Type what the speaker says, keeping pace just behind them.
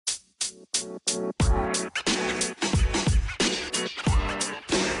Welcome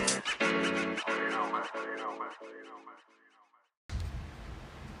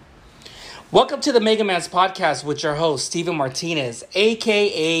to the Mega Man's podcast with your host, Steven Martinez,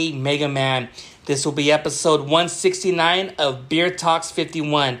 a.k.a. Mega Man. This will be episode 169 of Beer Talks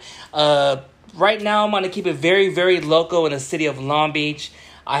 51. Right now, I'm going to keep it very, very local in the city of Long Beach.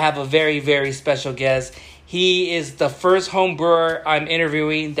 I have a very, very special guest. He is the first home brewer I'm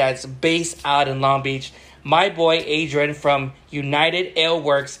interviewing that's based out in Long Beach. My boy, Adrian from United Ale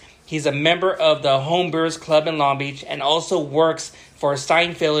Works. He's a member of the Homebrewers Club in Long Beach and also works for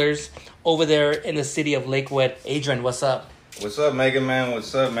Stein Fillers over there in the city of Lakewood. Adrian, what's up? What's up, Mega Man?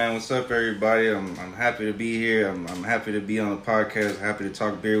 What's up, man? What's up, everybody? I'm happy to be here. I'm happy to be on the podcast. Happy to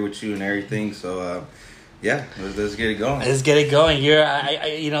talk beer with you and everything. So, let's get it going. Let's get it going.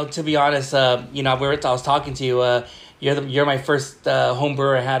 To be honest, I was talking to you. You're my first home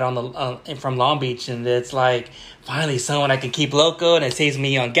brewer I had from Long Beach, and it's like finally someone I can keep local, and it saves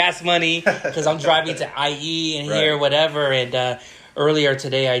me on gas money because I'm driving to IE and here, whatever. And earlier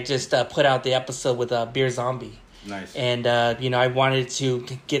today, I just put out the episode with Beer Zombie. Nice. And I wanted to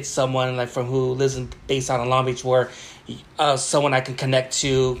get someone like from who lives based out in Long Beach, where someone I can connect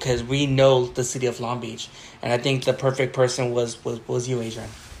to because we know the city of Long Beach, and I think the perfect person was you, Adrian.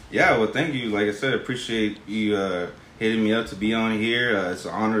 Yeah, well, thank you. Like I said, I appreciate you hitting me up to be on here. It's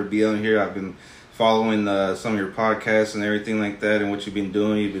an honor to be on here. I've been following some of your podcasts and everything like that, and what you've been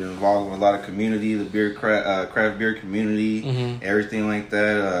doing. You've been involved with a lot of community, the craft beer community, everything like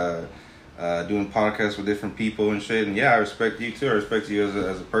that. Doing podcasts with different people and shit. And I respect you too. I respect you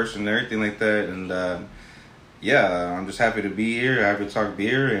as a person and everything like that. And I'm just happy to be here. Happy to talk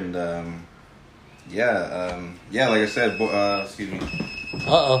beer. And like I said, excuse me.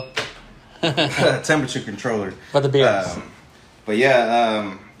 Temperature controller for the beers.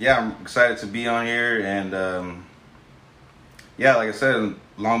 I'm excited to be on here. And like I said,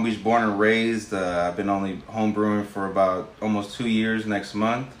 Long Beach born and raised. I've been only home brewing for about almost 2 years next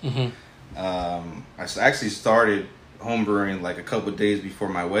month. I actually started homebrewing like a couple of days before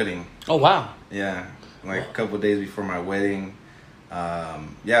my wedding. Oh, wow. Yeah, a couple of days before my wedding. My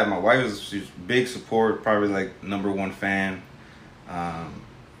wife she's big support, probably like number one fan. A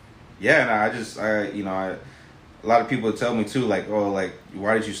lot of people tell me too, like, oh, like,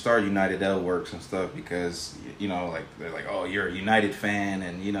 why did you start United Ale Works and stuff? Because, they're like, oh, you're a United fan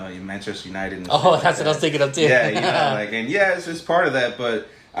and, you're Manchester United. And that's what I was thinking of too. It's just part of that, but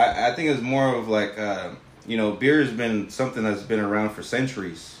I think it's more of like, beer has been something that's been around for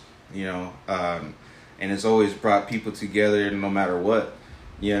centuries, and it's always brought people together no matter what,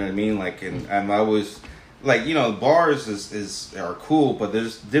 you know what I mean? Like, and I was like, bars are cool, but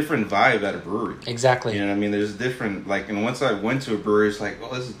there's different vibe at a brewery. Exactly. You know what I mean? There's different, like, and once I went to a brewery, it's like,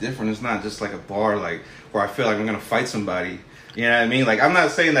 oh, this is different. It's not just like a bar, like, where I feel like I'm going to fight somebody. You know what I mean? Like, I'm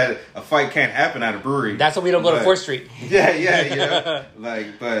not saying that a fight can't happen at a brewery. That's why we don't go to 4th Street.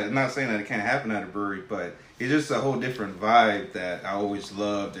 But I'm not saying that it can't happen at a brewery, but it's just a whole different vibe that I always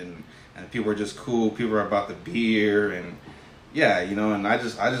loved, and people are just cool. People are about the beer, and and I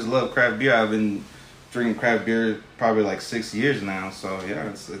just love craft beer. I've been drinking craft beer probably like 6 years now, so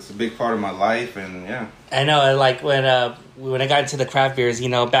it's a big part of my life, and I know, like when I got into the craft beers,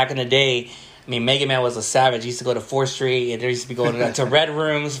 back in the day, I mean, Mega Man was a savage. He used to go to 4th Street, and there used to be going to Red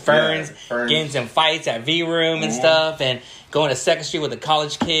Rooms, Ferns, getting some fights at V Room and stuff, and going to 2nd Street with the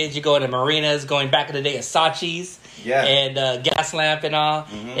college kids. You go to marinas, going back in the day at Saatchi's, and Gas Lamp and all,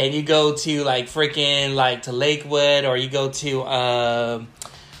 and you go to like freaking like to Lakewood, or you go to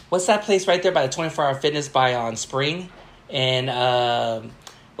what's that place right there by the 24-hour fitness by on Spring, and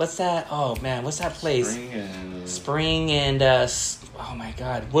what's that? Oh man, what's that place? Spring and oh my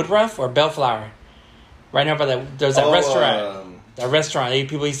God, Woodruff or Bellflower? Right now by there's that restaurant. That restaurant.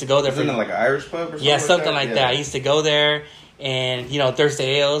 People used to go there. Isn't it like an Irish pub or something? Yeah, something like that. I used to go there, and Thirsty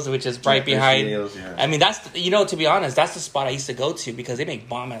Ales, which is right behind. Ales, I mean, that's to be honest, that's the spot I used to go to because they make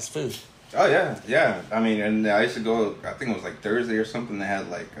bomb ass food. Oh yeah. I mean, and I used to go. I think it was like Thursday or something. They had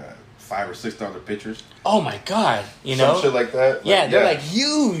like $5 or $6 pitchers. Oh my God, some shit like that. They're like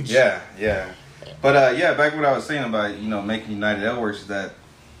huge. Yeah. But back what I was saying about making United Ale Works is that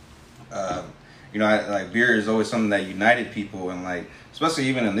beer is always something that united people, and like especially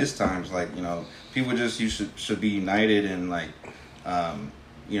even in this times, like people just should be united, and like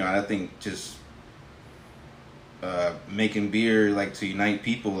I think just making beer like to unite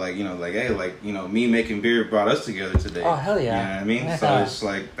people, like hey, me making beer brought us together today. Oh hell yeah! You know what I mean? Yeah. So it's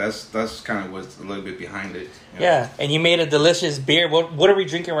like that's kind of what's a little bit behind it. Yeah, and you made a delicious beer. What are we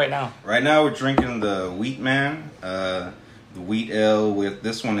drinking right now? Right now we're drinking the Wheat Man. the wheat ale with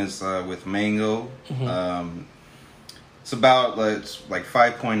this one is with mango. Mm-hmm. It's about it's like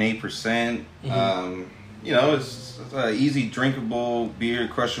 5.8%. Mm-hmm. It's easy drinkable beer,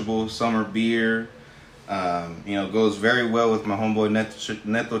 crushable summer beer. Goes very well with my homeboy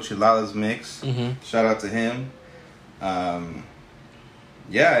Neto Chilala's mix. Mm-hmm. Shout out to him. And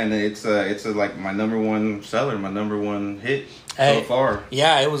it's like my number one seller, my number one hit so far.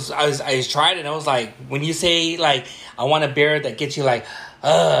 Yeah, it was. I tried it. And I was like, when you say like, I want a beer that gets you like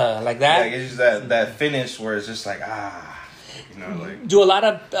that. Yeah, it gives you that finish where it's just like like. Do a lot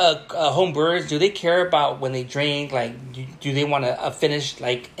of home brewers, do they care about when they drink? Like, do they want a finish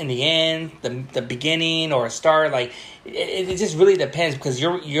like in the end, the beginning, or a start? Like, it just really depends because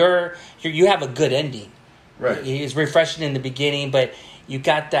you have a good ending. Right. It's refreshing in the beginning, but you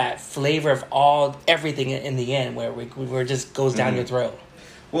got that flavor of everything in the end where it just goes down your throat.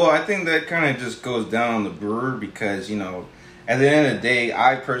 Well, I think that kind of just goes down on the brewer because, at the end of the day,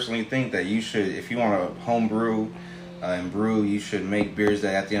 I personally think that you should, if you want to home brew and brew, you should make beers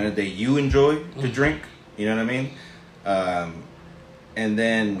that at the end of the day you enjoy to drink. You know what I mean? And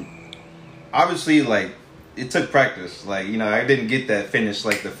then, obviously, like, it took practice. Like, I didn't get that finish,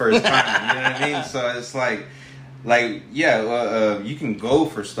 like, the first time. You know what I mean? So it's like you can go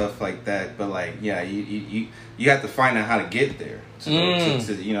for stuff like that, but like, yeah, you have to find out how to get there. To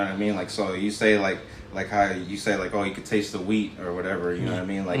you know what I mean? Like, so you say like how you say like, oh, you could taste the wheat or whatever. You know what I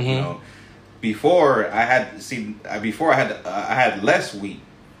mean? Like, before I had less wheat,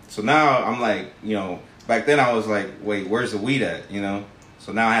 so now I'm like, back then I was like, wait, where's the wheat at?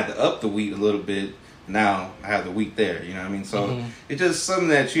 So now I had to up the wheat a little bit. Now I have the wheat there. You know what I mean? So it's just something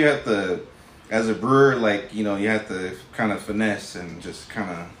that you have to. As a brewer, like, you have to kind of finesse and just kind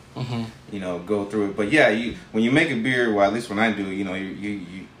of, go through it. But yeah, when you make a beer, well, at least when I do,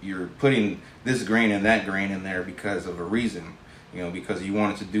 you're putting this grain and that grain in there because of a reason, because you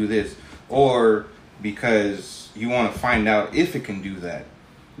want it to do this, or because you want to find out if it can do that,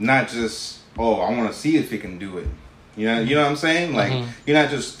 not just, oh, I want to see if it can do it. You know what I'm saying? Like, you're not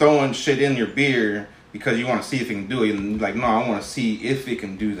just throwing shit in your beer because you want to see if it can do it. And like, no, I want to see if it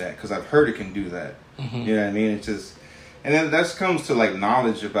can do that because I've heard it can do that. You know what I mean? It's just, and then that comes to like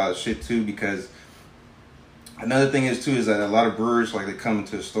knowledge about shit too, because another thing is that a lot of brewers, like, they come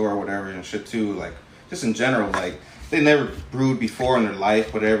into a store or whatever and shit too, like, just in general, like, they never brewed before in their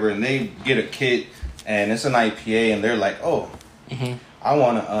life, whatever, and they get a kit and it's an IPA and they're like, oh, I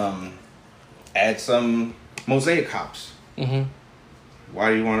want to add some mosaic hops.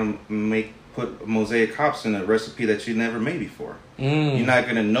 Why do you want to put mosaic hops in a recipe that you never made before? You're not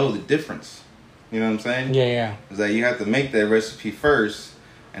going to know the difference. You know what I'm saying? Yeah. It's like you have to make that recipe first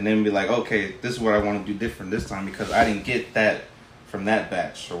and then be like, okay, this is what I want to do different this time because I didn't get that from that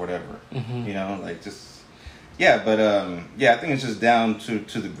batch or whatever. Like, just, yeah, but I think it's just down to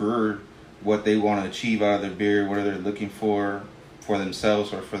the brewer, what they want to achieve out of their beer, what are they looking for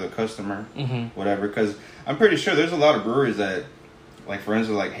themselves or for the customer, whatever. Because I'm pretty sure there's a lot of breweries that, like, for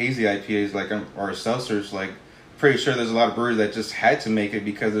instance, like hazy IPAs, like, or seltzers, like, pretty sure there's a lot of breweries that just had to make it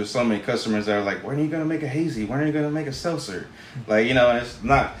because there's so many customers that are like, when are you going to make a hazy? When are you going to make a seltzer? Like, and it's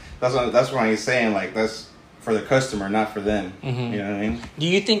not, that's why he's saying, like, that's for the customer, not for them. You know what I mean? Do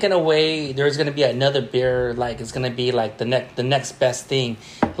you think in a way there's going to be another beer, like, it's going to be like the next best thing,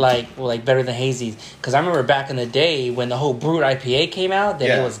 like better than hazies? Because I remember back in the day when the whole brewed IPA came out,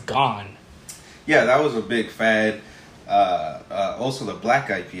 then it was gone. Yeah, that was a big fad. Also the black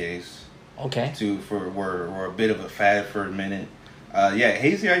IPAs. Okay. Were a bit of a fad for a minute.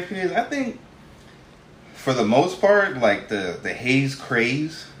 Hazy IPAs, I think for the most part, like the haze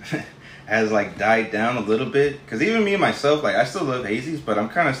craze has like died down a little bit. Because even me myself, like, I still love hazies, but I'm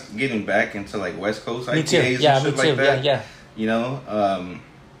kind of getting back into like West Coast IPAs and shit like that. Yeah.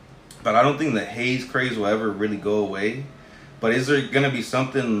 But I don't think the haze craze will ever really go away. But is there gonna be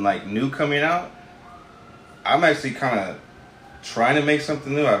something like new coming out? I'm actually kind of trying to make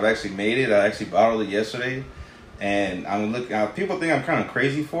something new. I've actually made it. I actually bottled it yesterday, and I'm looking. People think I'm kind of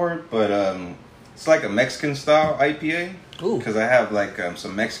crazy for it, but it's like a Mexican style IPA. Because I have like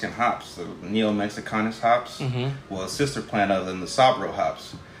some Mexican hops, the Neo Mexicanos hops. Well, a sister plant of them, the Sabro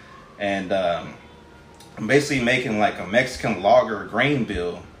hops, and I'm basically making like a Mexican lager grain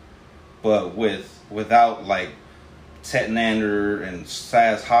bill, but without like Tettnander and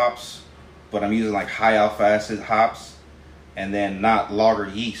Saaz hops. But I'm using like high alpha acid hops, and then not lager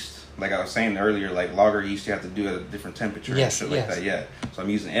yeast. Like I was saying earlier, like lager yeast you have to do at a different temperature and shit like that. Yeah. So I'm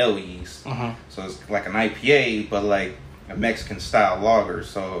using L yeast. So it's like an IPA, but like a Mexican style lager.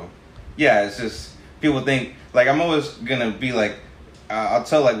 So yeah, it's just people think like I'm always gonna be like I'll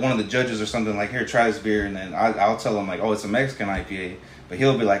tell like one of the judges or something like, here, try this beer, and then I'll tell him like, oh, it's a Mexican IPA, but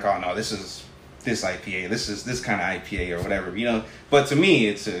he'll be like, oh no, this is this IPA, this is this kind of IPA or whatever, you know. But to me,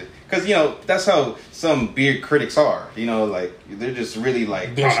 it's because you know that's how some beer critics are, you know, like they're just really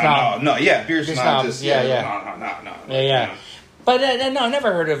like beer snob. No, yeah, beer snob, just no. Yeah. But no, I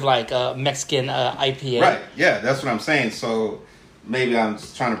never heard of like a Mexican IPA. Right? Yeah, that's what I'm saying. So maybe I'm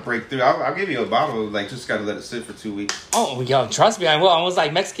just trying to break through. I'll give you a bottle. Like, just got to let it sit for 2 weeks. Oh, yo, trust me, I will. I was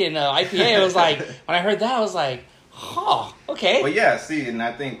like Mexican IPA. I was like, when I heard that, I was like, oh, okay. Well, yeah. See, and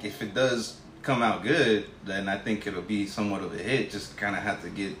I think if it does come out good, then I think it'll be somewhat of a hit. Just kind of have to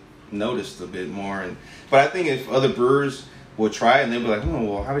get noticed a bit more. But I think if other brewers will try it and they'll be like, oh,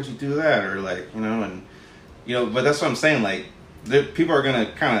 well, how did you do that? Or like, you know, but that's what I'm saying. Like, people are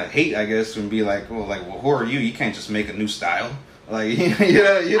gonna kind of hate, I guess, and be like, well, who are you? You can't just make a new style. Like, you know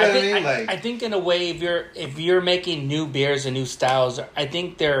what I mean? Like, I think in a way, if you're making new beers and new styles, I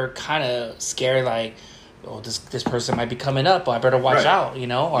think they're kind of scared. Like, oh, this person might be coming up. Or I better watch out, you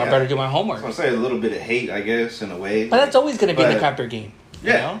know, or I better do my homework. So I say a little bit of hate, I guess, in a way. But that's always going to be in the craft beer game.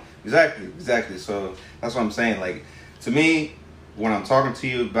 Yeah, you know? exactly. So that's what I'm saying. Like, to me, when I'm talking to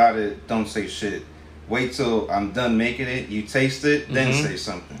you about it, don't say shit. Wait till I'm done making it. You taste it, then say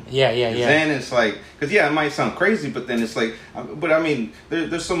something. Yeah. Then it's like, because it might sound crazy, but then it's like, but I mean,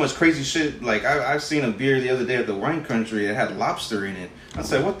 there's so much crazy shit. Like I've seen a beer the other day at the wine country. It had lobster in it. I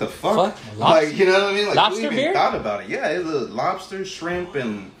said, what the fuck? Like, you know what I mean? Like, lobster who even thought about it? Yeah, it was a lobster, shrimp,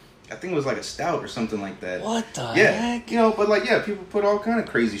 and I think it was like a stout or something like that. What the heck? You know, but like, people put all kind of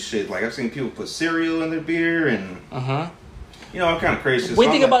crazy shit. Like I've seen people put cereal in their beer and. You know, I'm kind of crazy. What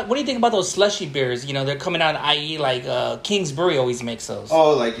do you think about those slushy beers? You know, they're coming out, i.e., like King's Brewery always makes those.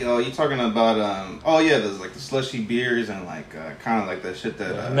 Oh, like, you know, you're talking about, there's like the slushy beers and like kind of like that shit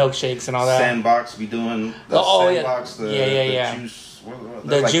that milkshakes and all that. Sandbox be doing. Sandbox, the juice.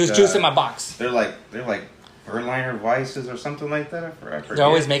 The like juice in my box. They're like Berliner Weisses or something like that. I forget. They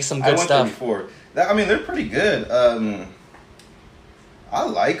always make some good stuff. I went there before. They're pretty good. I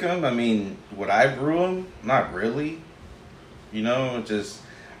like them. I mean, would I brew them? Not really. You know,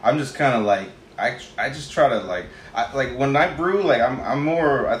 I'm just kind of like, I just try to like when I brew, like I'm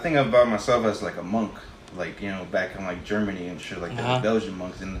more, I think about myself as like a monk, like, you know, back in like Germany and shit like that, the Belgian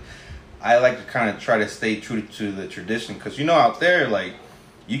monks, and I like to kind of try to stay true to the tradition, because you know out there, like,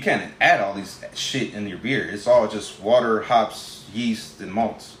 you can't add all these shit in your beer. It's all just water, hops, yeast, and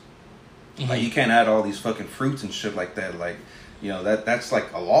malts. Like, you can't add all these fucking fruits and shit like that. Like, you know, that's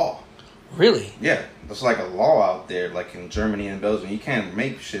like a law. Really? Yeah, that's like a law out there, like in Germany and Belgium. You can't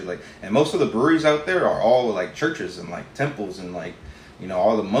make shit like, and most of the breweries out there are all like churches and like temples, and like, you know,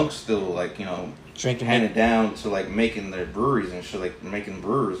 all the monks still like, you know, handed down to like making their breweries and shit, like making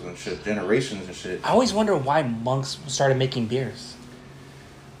brewers and shit, generations and shit. I always wonder why monks started making beers.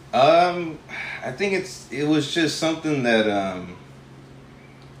 I think it was just something that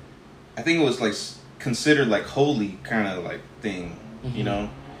I think it was like considered like holy kind of like thing, you know.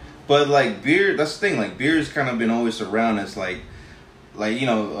 But like beer, that's the thing. Like beer's kind of been always around as like you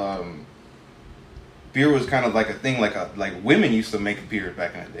know, beer was kind of like a thing. Like women used to make beer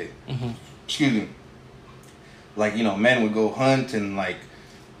back in the day. Excuse me. Like, you know, men would go hunt and like,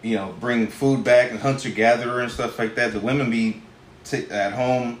 you know, bring food back and hunter gatherer and stuff like that. The women be at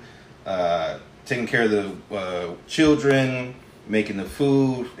home, taking care of the children, making the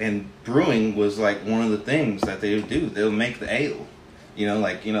food, and brewing was like one of the things that they would do. They'll make the ale. You know,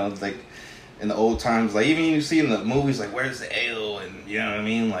 like in the old times, like even you see in the movies, like, where's the ale, and you know what I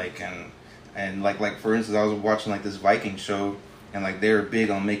mean, like, and like for instance, I was watching like this Viking show, and like they were big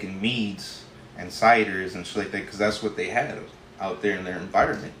on making meads and ciders and shit like that, because that's what they had out there in their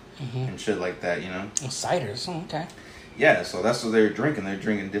environment and shit like that, you know. Oh, ciders, okay. Yeah, so that's what they were drinking. They're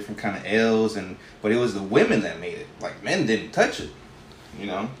drinking different kind of ales, but it was the women that made it. Like, men didn't touch it, you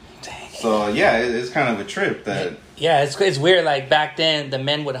know. Dang. So yeah, it's kind of a trip that. Yeah, it's weird. Like back then, the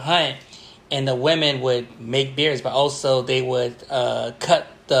men would hunt, and the women would make beers, but also they would cut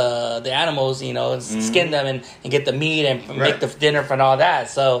the animals, you know, and skin them and get the meat and make the dinner and all that.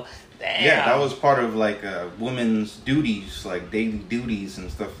 So, damn. Yeah, that was part of like women's duties, like daily duties and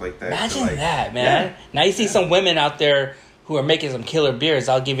stuff like that. Imagine that, man. Yeah. Now you see some women out there who are making some killer beers.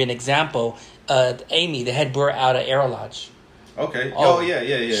 I'll give you an example. Amy, the head brewer out of Aero Lodge. Okay. Oh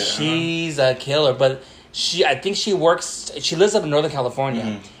yeah. She's a killer, but I think she lives up in Northern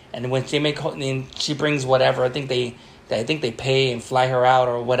California, and when she brings whatever. I think they pay and fly her out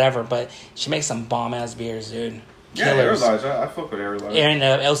or whatever, but she makes some bomb ass beers, dude. Yeah, Aero Lodge. I fuck with Aero Lodge. And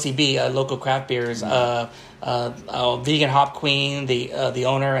LCB, local craft beers. Vegan Hop Queen, the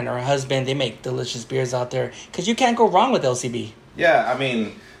owner and her husband, they make delicious beers out there. Because you can't go wrong with LCB. Yeah, I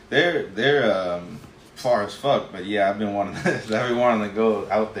mean, they're far as fuck, but yeah, I've been wanting to go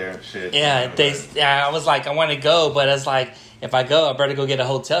out there and shit. Yeah, I was like, I want to go, but it's like, if I go, I better go get a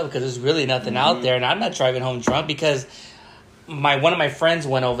hotel because there's really nothing out there, and I'm not driving home drunk because one of my friends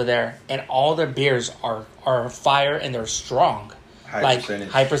went over there, and all their beers are fire and they're strong.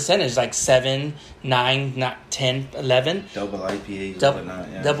 High percentage, like 7, 9, not 10, 11. Double IPAs,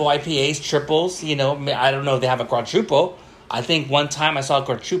 double IPAs, triples. You know, I don't know if they have a quadruple. I think one time I saw a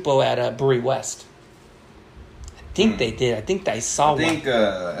quadruple at a Brewery West. I think they did. I think I saw one. I think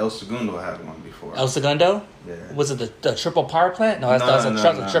El Segundo had one before. El Segundo? Yeah. Was it the triple power plant? No, that's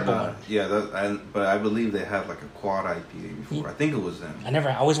a triple one. Yeah, but I believe they had like a quad IPA before. I think it was them.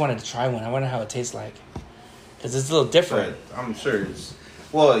 I always wanted to try one. I wonder how it tastes like. Because it's a little different. But I'm sure it's...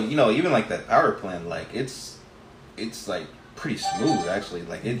 Well, you know, even like that power plant, like, it's like pretty smooth, actually.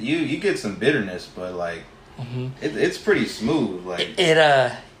 Like, you get some bitterness, but like, it's pretty smooth. Like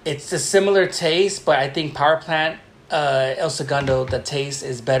it's a similar taste, but I think power plant, El Segundo, the taste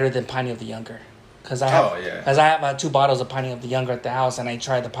is better than Piney of the Younger. Because I have 2 bottles of Piney of the Younger at the house, and I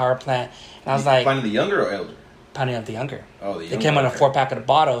tried the power plant, and I was like... Piney of the Younger or Elder? Piney of the Younger. Oh, the Younger. It came on a 4-pack of the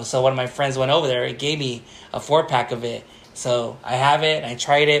bottle, so one of my friends went over there. He gave me a 4-pack of it. So I have it, I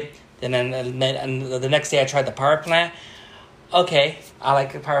tried it, and then the next day I tried the power plant. Okay, I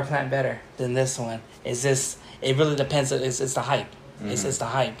like the power plant better than this one. It's just, it really depends. It's the hype. It's the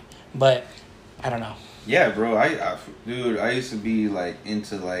hype. But I don't know. Yeah, bro. Dude, I used to be like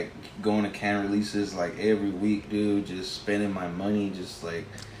into like going to can releases like every week, dude. Just spending my money, just like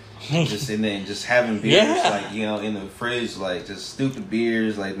just in there and just having beers like, you know, in the fridge, like just stupid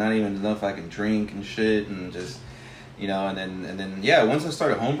beers, like not even enough I can drink and shit, and just, you know, and then yeah, once I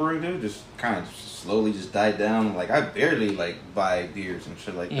started homebrewing, dude, just kind of slowly just died down. Like I barely like buy beers and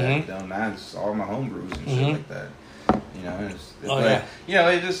shit like that. You know, now it's all my homebrews and shit like that. You know, you know,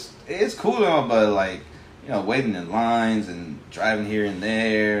 it's cool and all, but like, you know, waiting in lines and driving here and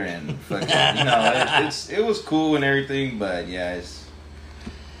there and fucking, you know, it was cool and everything, but yeah,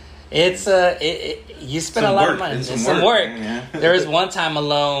 you spend a lot of money. It's some work. Yeah. There was one time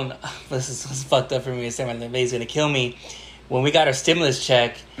alone. This is fucked up for me to say. My baby's gonna kill me. When we got our stimulus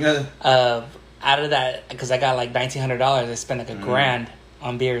check, out of that, because I got like $1,900, I spent like $1,000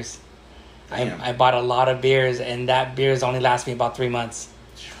 on beers. I bought a lot of beers, and that beers only last me about 3 months.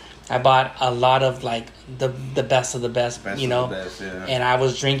 I bought a lot of like the best of the best, you know. And I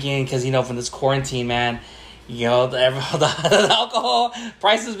was drinking because, you know, from this quarantine, man. You know, the alcohol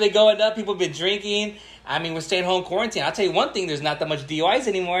prices been going up. People been drinking. I mean, we're staying home quarantine. I'll tell you one thing: there's not that much DUIs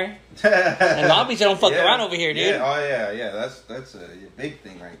anymore. In Long Beach, I don't fuck around over here, dude. Yeah. Oh yeah. That's a big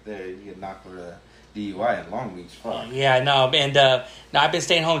thing right there. You get knocked for a DUI in Long Beach. Fuck. Yeah, no, and now I've been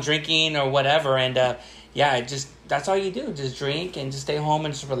staying home drinking or whatever, and that's all you do: just drink and just stay home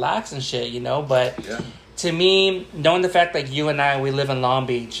and just relax and shit, you know. But to me, knowing the fact like you and we live in Long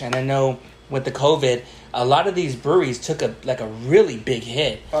Beach, and I know with the COVID, a lot of these breweries took a really big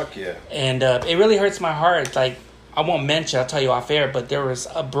hit. Fuck yeah. And it really hurts my heart. Like, I won't mention, I'll tell you off air, but there was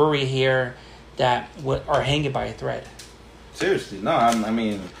a brewery here that are hanging by a thread. Seriously, no, I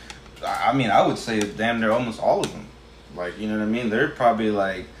mean, I would say damn near almost all of them. Like, you know what I mean? They're probably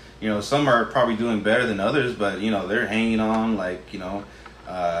like, you know, some are probably doing better than others, but, you know, they're hanging on, like, you know.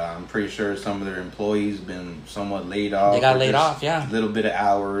 I'm pretty sure some of their employees been somewhat laid off. They got laid off, yeah. A little bit of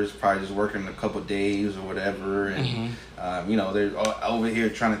hours, probably just working a couple of days or whatever. And, you know, they're over here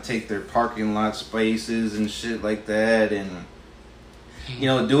trying to take their parking lot spaces and shit like that. And, you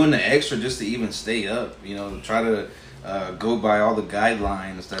know, doing the extra just to even stay up. You know, try to go by all the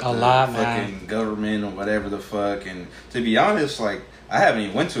guidelines that fucking government or whatever the fuck. And to be honest, like, I haven't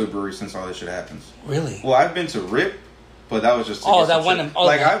even went to a brewery since all this shit happens. Really? Well, I've been to RIP. But that was just I've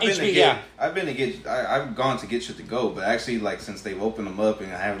gone to get shit to go, but actually, like, since they've opened them up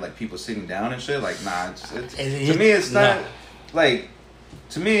and I have like people sitting down and shit, like, nah, to me it's not like,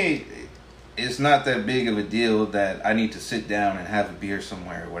 to me it's not that big of a deal that I need to sit down and have a beer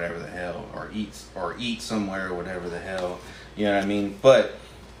somewhere or whatever the hell, or eat somewhere or whatever the hell, you know what I mean? But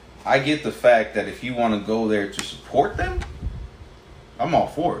I get the fact that if you want to go there to support them, I'm all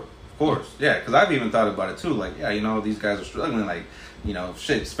for it. Of course, yeah, because I've even thought about it too. Like, yeah, you know, these guys are struggling. Like, you know,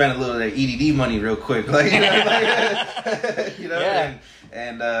 shit, spend a little of that EDD money real quick, like, you know, like, you know,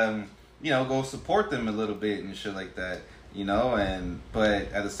 and you know, go support them a little bit and shit like that, you know. And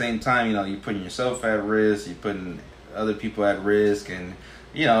but at the same time, you know, you're putting yourself at risk, you're putting other people at risk, and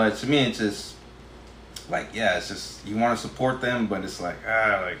you know, to me, it's just like, yeah, it's just you want to support them, but it's like,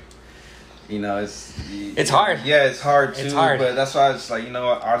 You know, it's hard. Yeah, it's hard too. It's hard. But that's why it's like, you know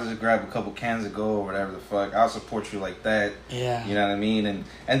what, I'll just grab a couple cans of Go or whatever the fuck. I'll support you like that. Yeah. You know what I mean?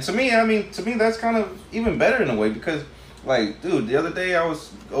 And to me, that's kind of even better in a way because, like, dude, the other day I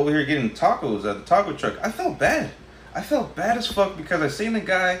was over here getting tacos at the taco truck. I felt bad. I felt bad as fuck because I seen the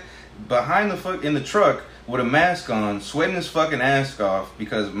guy behind in the truck with a mask on, sweating his fucking ass off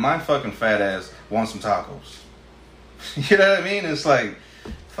because my fucking fat ass wants some tacos. You know what I mean? It's like,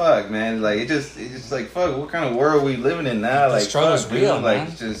 fuck, man. Like, it's just like, fuck, what kind of world we living in now? The like, struggle's fuck, real, dude. man.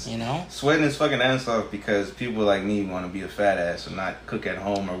 Like, just, you know, sweating his fucking ass off because people like me want to be a fat ass and not cook at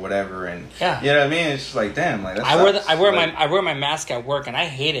home or whatever. And yeah, you know what I mean? It's just like, damn, like, I wear my mask at work and I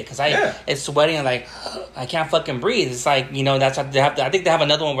hate it because it's sweating and like I can't fucking breathe. It's like, you know, that's what they have. I think they have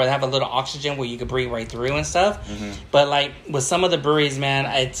another one where they have a little oxygen where you can breathe right through and stuff. Mm-hmm. But like with some of the breweries, man,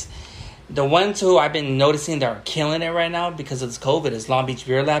 it's the ones who I've been noticing that are killing it right now because of this COVID is Long Beach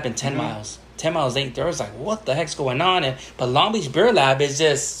Beer Lab and 10 Miles. 10 Miles ain't there. It's like, what the heck's going on? But Long Beach Beer Lab is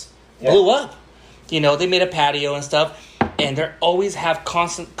just blew up. You know, they made a patio and stuff. And they always have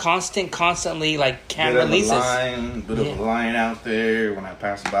constantly like can releases. Bit of a line out there when I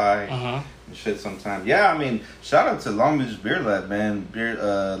pass by and shit sometimes. Yeah, I mean, shout out to Long Beach Beer Lab, man.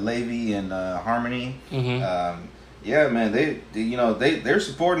 Levy and Harmony. Mm-hmm. Yeah, man. They're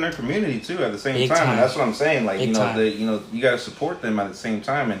supporting their community too at the same time. And that's what I'm saying. Like, you got to support them at the same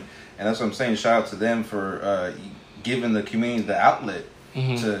time, and that's what I'm saying. Shout out to them for giving the community the outlet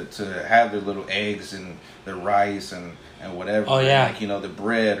to have their little eggs and their rice and whatever. Oh yeah. And, like, you know, the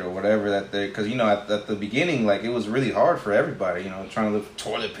bread or whatever that they, because, you know, at the beginning, like, it was really hard for everybody, you know, trying to live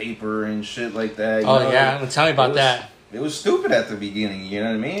toilet paper and shit like that. Tell me about that. It was stupid at the beginning, you know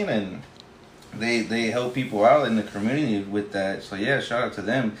what I mean? And they help people out in the community with that. So yeah, shout out to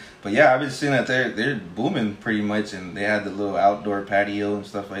them. But yeah, I've been seeing that they're booming pretty much, and they had the little outdoor patio and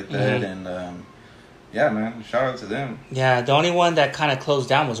stuff like that. And yeah, man, shout out to them. Yeah, the only one that kind of closed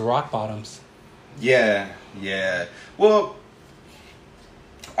down was Rock Bottoms. Yeah. Well,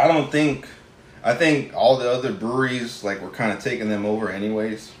 I think all the other breweries, like, were kind of taking them over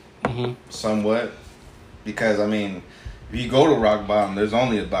anyways, somewhat. Because, I mean, if you go to Rock Bottom, there's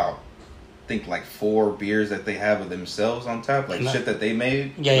only about, I think, like 4 beers that they have of themselves on tap, like shit that they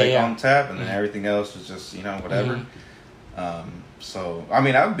made on tap, and then everything else was just, you know, whatever. So, I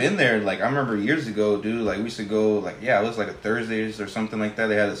mean, I've been there, like, I remember years ago, dude, like, we used to go, like, it was like a Thursdays or something like that.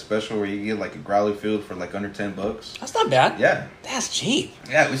 They had a special where you get, like, a growly field for, like, under $10. That's not bad. Yeah. That's cheap.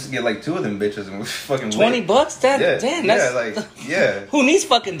 Yeah, we used to get, like, 2 of them bitches, and we fucking $20? Yeah. Who needs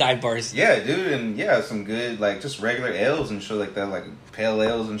fucking dive bars? Yeah, dude, and, some good, like, just regular ales and shit like that, like, pale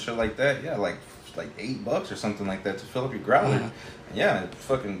ales and shit like that. Yeah, like $8 or something like that to fill up your growler. Yeah,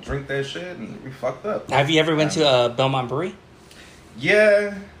 fucking drink that shit, and we fucked up. Have you ever been to Belmont Brewery?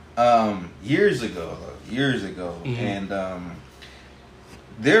 Yeah, years ago, and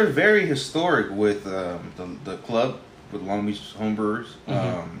they're very historic with the club with Long Beach Homebrewers.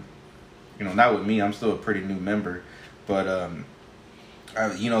 You know, not with me. I'm still a pretty new member, but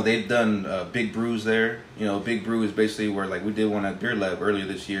you know, they've done big brews there. You know, big brew is basically where, like, we did one at Beer Lab earlier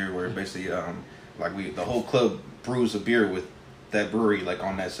this year, where basically the whole club brews a beer with that brewery, like,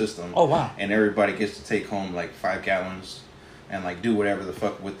 on that system. Oh wow! And everybody gets to take home like 5 gallons. And, like, do whatever the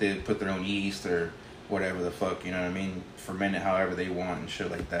fuck with it, put their own yeast or whatever the fuck, you know what I mean? Ferment it however they want and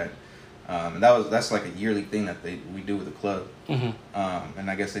shit like that. And that's like a yearly thing that we do with the club. And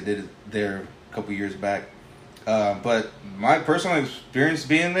I guess they did it there a couple years back. But my personal experience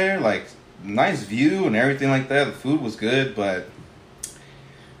being there, like, nice view and everything like that. The food was good, but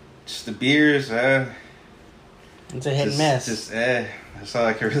just the beers, it's a hit and miss. That's all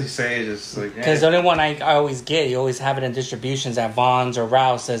I can really say. Just like, because the only one I always get, you always have it in distributions at Vaughn's or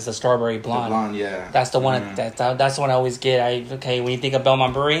Rouse, is the Strawberry Blonde. The Blonde, yeah. That's the one. That's the one I always get. When you think of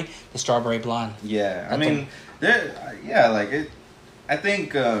Belmont Brewery, the Strawberry Blonde. Yeah, I mean, I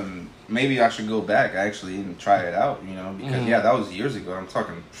think maybe I should go back actually and try it out. You know, because that was years ago. I'm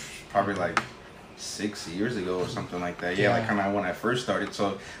talking probably like 6 years ago or something like that. Yeah, like kind of when I first started.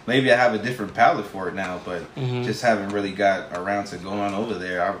 So maybe I have a different palate for it now, but just haven't really got around to going over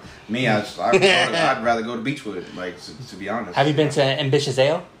there. I'd rather go to Beechwood, like, to be honest. Have you been to Ambitious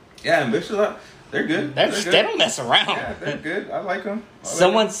Ale? Yeah, Ambitious Ale. They're good. They don't mess around. Yeah, they're good. I like them.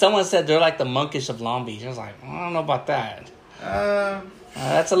 Someone said they're like the monkish of Long Beach. I was like, I don't know about that.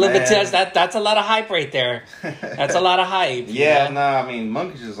 That's a little bit. That's a lot of hype right there. That's a lot of hype. Yeah, no, I mean,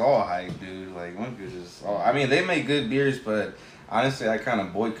 Monkish is all hype, dude. Like, Monkish is all. I mean, they make good beers, but honestly, I kind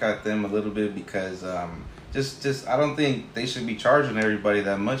of boycott them a little bit because just I don't think they should be charging everybody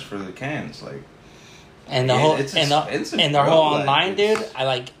that much for the cans, like. And the whole and the whole online, dude. I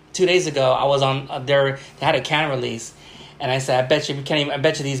like 2 days ago, I was on they had a can release, and I said, I bet you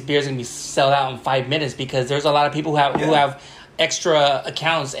these beers are gonna be sold out in 5 minutes because there's a lot of people who have extra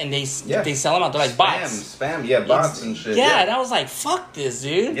accounts and they sell them out. They're like bots, bots and shit. Yeah, and I was like, fuck this,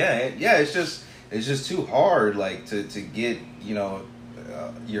 dude. Yeah. It's just too hard, like to get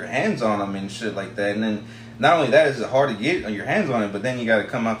your hands on them and shit like that. And then not only that is it hard to get your hands on it, but then you got to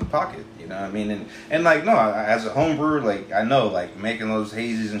come out the pocket. You know what I mean? And like no, as a home brewer, like I know like making those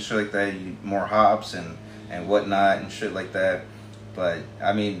hazies and shit like that, you need more hops and whatnot and shit like that. But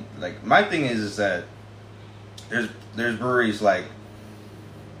I mean, like my thing is that there's breweries like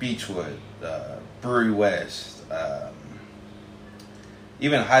Beechwood, Brewery West,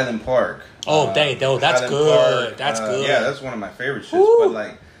 even Highland Park. That's good. Park, That's good. Yeah, that's one of my favorite shits. Woo. But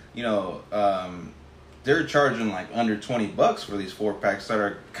like, they're charging like under $20 for these 4-packs that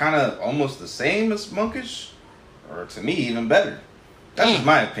are kind of almost the same as Monkish, or to me even better. That's just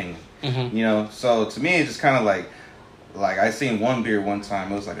my opinion. Mm-hmm. So to me it's just kind of like I seen one beer one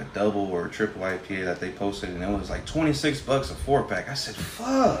time. It was like a double or a triple IPA that they posted, and it was like $26 a 4-pack. I said,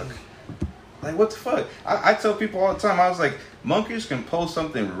 "Fuck." Like, what the fuck? I tell people all the time, I was like, Monkish can post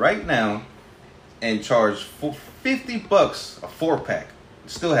something right now and charge $50 a 4-pack.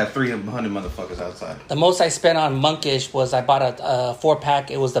 Still have 300 motherfuckers outside. The most I spent on Monkish was I bought a 4-pack.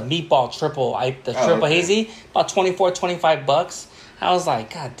 It was the meatball triple, triple hazy, about $25. I was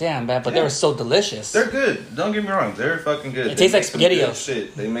like, God damn, man, but they were so delicious. They're good. Don't get me wrong. They're fucking good. It tastes like SpaghettiOs.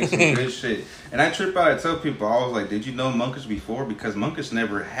 Shit. They make some good shit. And I trip out. I tell people, I was like, did you know Monkish before? Because Monkish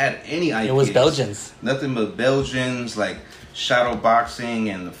never had any IPAs. It was Belgians. Nothing but Belgians, like shadow boxing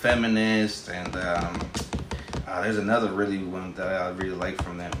and the feminist. And there's another really one that I really like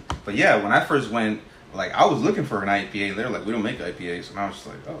from them. But yeah, when I first went, like, I was looking for an IPA. They're like, we don't make IPAs. And I was just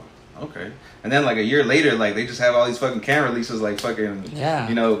like, oh. Okay. And then like a year later, like they just have all these fucking can releases like fucking,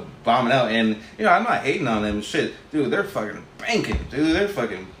 bombing out. And, I'm not hating on them and shit. Dude, they're fucking banking. Dude, they're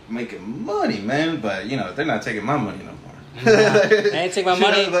fucking making money, man. But, they're not taking my money no more. They ain't take my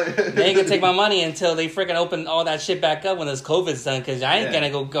money. They ain't gonna take my money until they freaking open all that shit back up when this COVID's done. Because I ain't gonna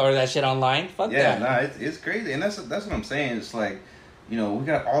go order that shit online. Fuck that. Yeah, nah, it's crazy. And that's what I'm saying. It's like, we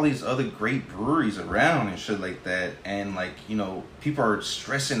got all these other great breweries around and shit like that. And, like, people are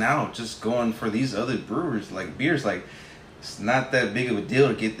stressing out just going for these other brewers, like, beers. Like, it's not that big of a deal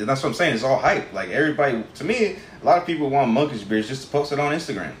to get. That's what I'm saying. It's all hype. Like, everybody, to me, a lot of people want Monkish beers just to post it on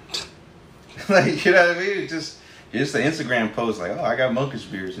Instagram. Like, you know what I mean? It's just an Instagram post, like, oh, I got Monkish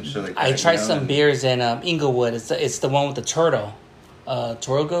beers and shit like that. I tried some beers in Inglewood. It's the one with the turtle.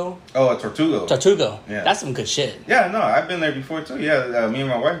 Tortugo? Oh, Tortugo. Yeah. That's some good shit. Yeah, no, I've been there before too. Yeah, me and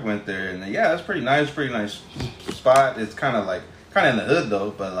my wife went there, and it's pretty nice spot. It's kind of in the hood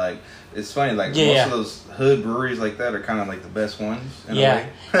though, but like it's funny. Like most of those hood breweries like that are kind of like the best ones. In a way.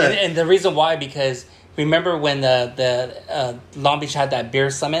 and the reason why, because remember when the Long Beach had that beer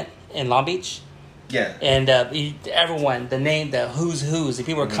summit in Long Beach? Yeah. And everyone, the who's, the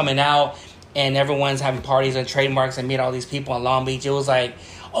people were coming out. And everyone's having parties and trademarks and meet all these people in Long Beach. It was like,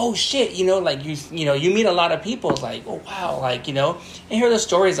 oh shit, like you meet a lot of people. It's like, oh wow, like and hear the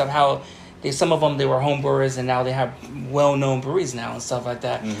stories of how some of them they were home brewers and now they have well-known breweries now and stuff like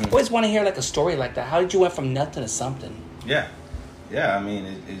that. Mm-hmm. I always want to hear like a story like that. How did you went from nothing to something? Yeah. I mean,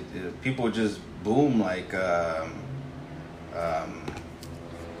 it people just boom like.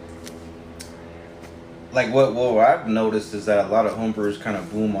 Like what I've noticed is that a lot of homebrewers kind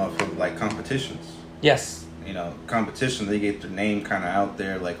of boom off of like competitions. Yes. Competition, they get their name kind of out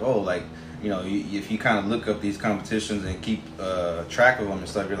there. Like, oh, like, if you kind of look up these competitions and keep track of them and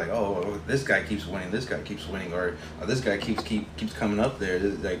stuff, you're like, oh, this guy keeps winning, or this guy keeps coming up there,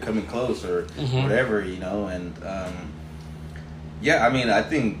 like coming close or whatever, And I mean, I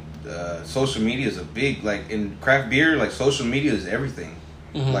think social media is a big, like in craft beer, like social media is everything.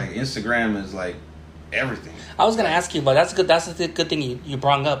 Mm-hmm. Like Instagram is like everything. I was gonna ask you, but that's a good thing you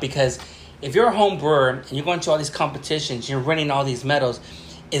brought up, because if you're a home brewer and you're going to all these competitions, you're winning all these medals,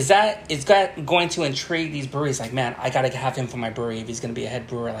 is that going to intrigue these breweries? Like, man, I gotta have him for my brewery if he's gonna be a head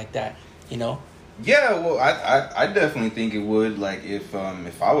brewer like that, Yeah, well, I definitely think it would. Like if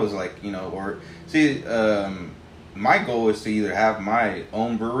I was like or see, my goal is to either have my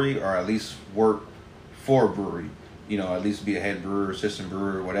own brewery or at least work for a brewery. At least be a head brewer, assistant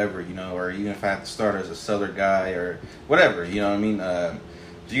brewer, whatever, or even if I have to start as a cellar guy or whatever, you know what I mean?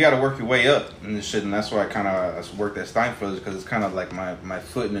 You got to work your way up in this shit, and that's why I worked at Stein Fillers, because it's kind of like my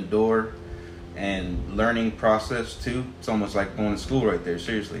foot in the door and learning process too. It's almost like going to school right there,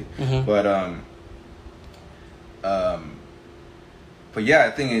 seriously. Mm-hmm. But yeah,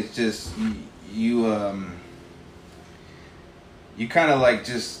 I think it's just you kind of like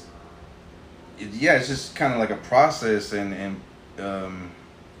just it's just kind of like a process, and I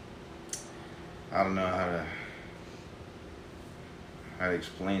don't know how to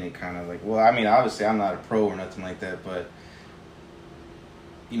explain it. Kind of like, well, I mean, obviously, I'm not a pro or nothing like that, but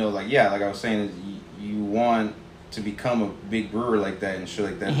like I was saying, is you want to become a big brewer like that and shit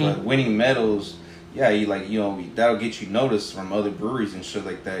like that, but winning medals, that'll get you noticed from other breweries and shit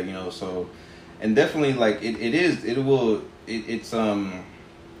like that, so, and definitely, like, it's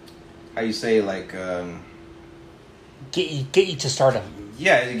how you say, like, get you to stardom.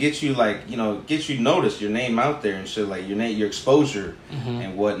 Yeah, it gets you, like, gets you noticed, your name out there and shit, like your exposure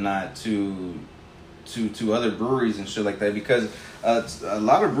and whatnot to other breweries and shit like that, because a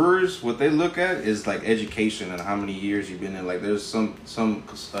lot of brewers, what they look at is like education and how many years you've been in. Like, there's some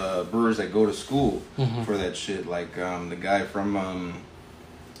brewers that go to school for that shit, like the guy from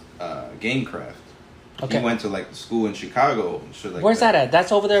Gamecraft. Okay. He went to, like, the school in Chicago and shit like Where's that at?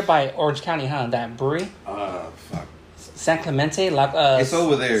 That's over there by Orange County, huh? That brewery? Fuck. San Clemente? It's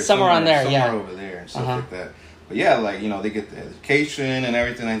over there. Somewhere on there, somewhere over there and stuff like that. But yeah, like, they get the education and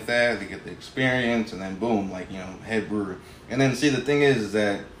everything like that. They get the experience, and then boom, like, head brewer. And then, see, the thing is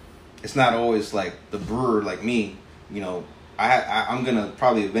that it's not always like the brewer like me. I'm gonna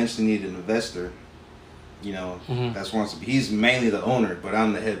probably eventually need an investor. That's wants to be. He's mainly the owner, but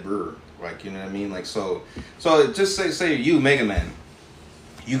I'm the head brewer. Like, you know what I mean? Like, so just say you, Mega Man,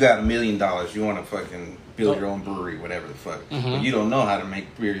 you got $1 million. You want to fucking build your own brewery, whatever the fuck. But you don't know how to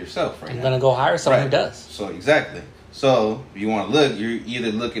make beer yourself right now. You're going to go hire someone who does. So, exactly. So, you want to look, you're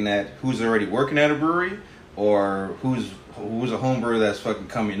either looking at who's already working at a brewery, or who's a home brewer that's fucking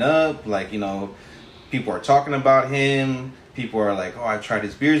coming up. Like, people are talking about him. People are like, oh, I've tried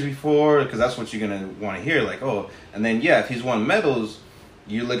his beers before, because that's what you're going to want to hear. Like, oh, and then, if he's won medals,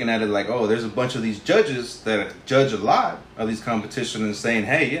 you're looking at it like, oh, there's a bunch of these judges that judge a lot of these competitions and saying,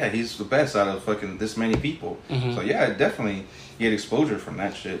 hey, yeah, he's the best out of fucking this many people. So, definitely get exposure from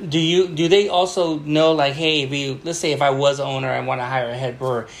that shit. Do they also know, like, hey, let's say if I was an owner, I want to hire a head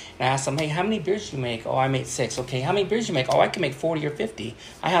brewer, and I ask them, hey, how many beers do you make? Oh, I make 6. Okay, how many beers do you make? Oh, I can make 40 or 50.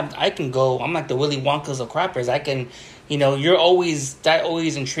 I'm like the Willy Wonkas of craft beers. I can, that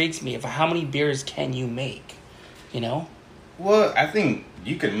always intrigues me. How many beers can you make? Well, I think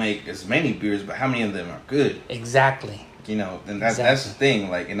you can make as many beers, but how many of them are good? Exactly. And that's the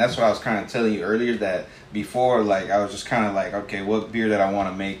thing. Like, and that's what I was kind of telling you earlier, that before, like, I was just kind of like, okay, what beer that I want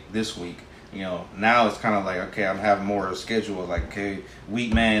to make this week? Now it's kind of like, okay, I'm having more of a schedule. Like, okay,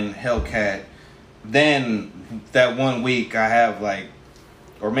 Wheatman, Hellcat. Then that 1 week I have, like,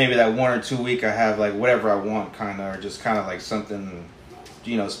 or maybe that 1 or 2 week I have, like, whatever I want, kind of, or just kind of like something,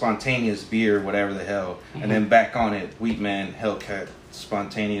 spontaneous beer, whatever the hell. And then back on it, Wheatman, Hellcat,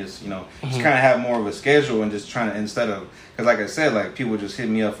 spontaneous, just kind of have more of a schedule, and just trying to, instead of, because like I said, like, people just hit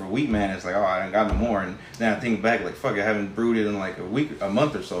me up for Wheatman, it's like, oh, I ain't got no more, and then I think back, like, fuck, I haven't brewed it in like a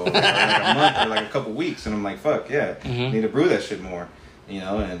month or so, or like a month, or like a couple weeks, and I'm like, fuck, yeah, need to brew that shit more,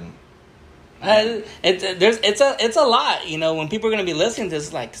 and it's a lot, when people are going to be listening to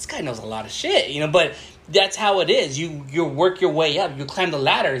this, like, this guy knows a lot of shit, but that's how it is. You work your way up. You climb the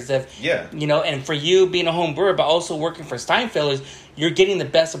ladders. And for you being a home brewer, but also working for Stein Fillers, you're getting the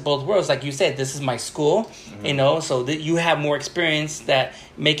best of both worlds. Like you said, this is my school, so that you have more experience that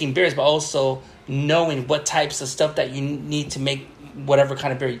making beers, but also knowing what types of stuff that you need to make whatever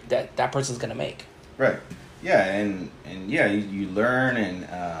kind of beer that person's going to make. Right. Yeah, and you learn,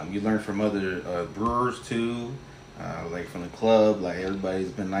 and you learn from other brewers too, like from the club. Like,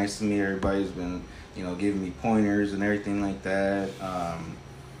 everybody's been nice to me. Everybody's been, giving me pointers and everything like that.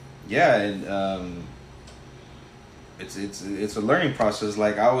 It's a learning process.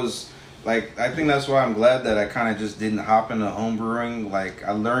 Like, I think that's why I'm glad that I kind of just didn't hop into home brewing. Like,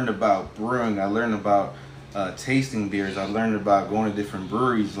 I learned about brewing. I learned about tasting beers. I learned about going to different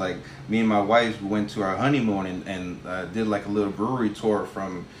breweries. Like, me and my wife went to our honeymoon and did like a little brewery tour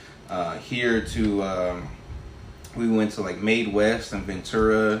from here to. We went to like Made West and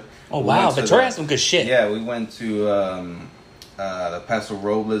Ventura. Oh wow, Ventura has some good shit. Yeah, we went to the Paso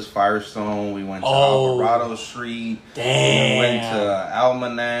Robles Firestone. We went to Alvarado Street. Damn. We went to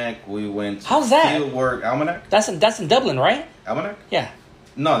Almanac. We went to How's that? Fieldwork. Almanac? That's in Dublin, right? Almanac? Yeah.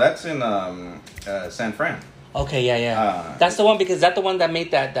 No, that's in San Fran. Okay, yeah. That's the one, because that's the one that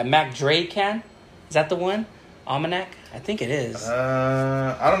made that Mac Dre can? Is that the one? Almanac? I think it is.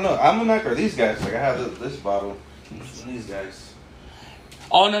 I don't know. Almanac or these guys? Like, I have this bottle. These guys.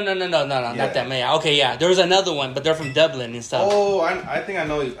 Oh, no, not that many. Okay, yeah. There was another one, but they're from Dublin and stuff. Oh, I think I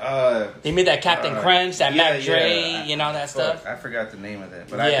know. They made that Captain Crunch, that Mac Dre, that stuff. I forgot the name of that,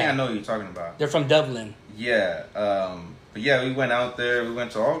 but I think I know what you're talking about. They're from Dublin. Yeah. But yeah, we went out there. We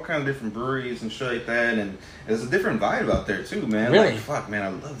went to all kind of different breweries and shit like that, and it was a different vibe out there too, man. Really? Like, fuck, man, I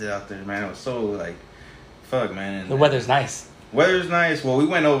loved it out there, man. It was so like, fuck, man. The weather's nice. Weather's nice. Well, we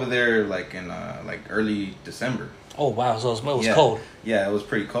went over there like in like early December. Oh wow, so it was cold. Yeah, it was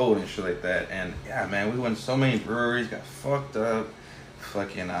pretty cold and shit like that. And yeah, man, we went to so many breweries, got fucked up.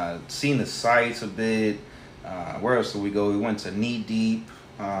 Fucking seen the sights a bit. Where else did we go? We went to Knee Deep.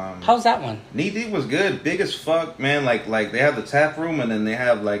 How's that one? Knee Deep was good, big as fuck, man. Like they have the tap room, and then they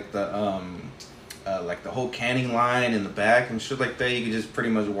have like the whole canning line in the back and shit like that. You could just pretty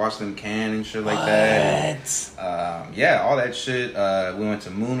much watch them can and shit like that. Yeah, all that shit. We went to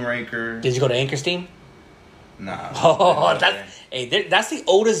Moonraker. Did you go to Anchorstein? Nah. Oh, that's the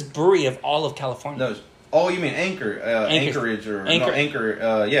oldest brewery of all of California. No, oh, you mean Anchor, Anchorage, or Anchor. No,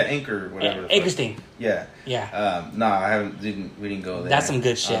 Anchor? Yeah, Anchor, whatever. Anchorstein. Yeah. Yeah. Nah, we didn't go there. That's some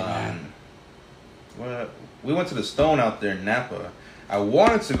good shit, man. Well, we went to the Stone out there in Napa. I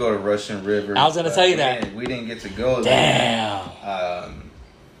wanted to go to Russian River. I was gonna tell you that. We didn't get to go there. Damn.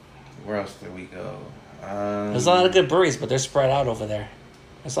 Where else did we go? There's a lot of good breweries, but they're spread out over there.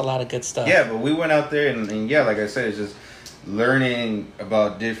 There's a lot of good stuff. Yeah, but we went out there and yeah, like I said, it's just learning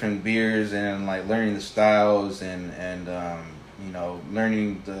about different beers and like learning the styles and you know,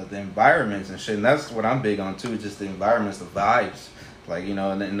 learning the environments and shit. And that's what I'm big on too, just the environments, the vibes. Like, you know,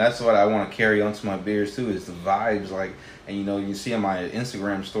 and that's what I want to carry onto my beers too, is the vibes. Like, and you know, you see on my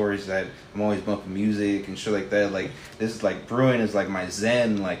Instagram stories that I'm always bumping music and shit like that. Like, this is like brewing is like my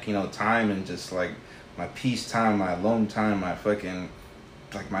zen, like, you know, time and just like my peace time, my alone time, my fucking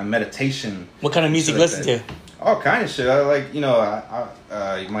like my meditation. What kind of music you listen to? All kind of shit. I like, you know,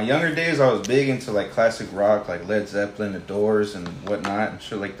 I my younger days I was big into like classic rock, like Led Zeppelin, The Doors, and whatnot, and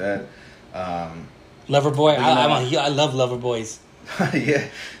shit like that. Loverboy. I love Loverboys.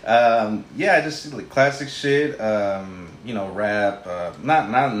 Yeah, just like classic shit. You know, rap. Not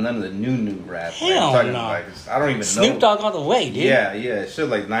none of the new rap. Hell like, no. Like, I don't even know. Snoop Dogg all the way, dude. Yeah, shit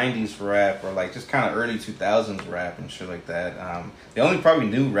like 90s rap or like just kind of early 2000s rap and shit like that. The only probably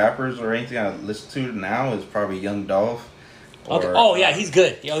new rappers or anything I listen to now is probably Young Dolph. Okay. Oh yeah, he's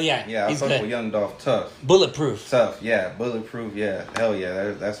good. Oh yeah, yeah. He's I fuck good. with Young Dolph. Tough. Bulletproof. Tough. Yeah, Bulletproof. Yeah, hell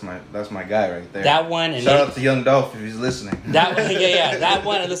yeah. That's my guy right there. That one. And shout out to Young Dolph if he's listening. That one, yeah. That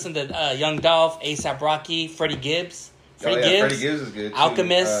one. I listened to Young Dolph, A$AP Rocky, Freddie Gibbs. Freddie Gibbs is good too.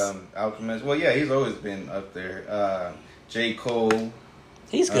 Alchemist. Well, yeah, he's always been up there. J. Cole.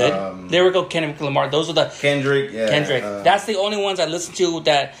 He's good. Lyrical Kendrick Lamar. Those are the Kendrick. Yeah. Kendrick. That's the only ones I listen to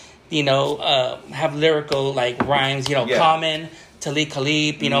that, you know, have lyrical like rhymes. You know, Common, Talib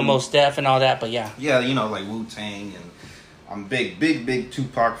Khalib, you know, Mos Def and all that. But yeah. Yeah, you know, like Wu-Tang, and I'm big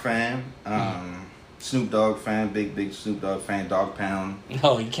Tupac fan. Snoop Dogg fan, big Snoop Dogg fan. Dog Pound.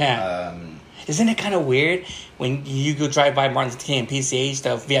 No, you can't. Isn't it kind of weird when you go drive by Martin Luther King and PCH,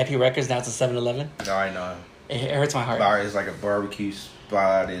 the VIP Records, now it's a 7-Eleven? Oh, I know. It hurts my heart. It's like a barbecue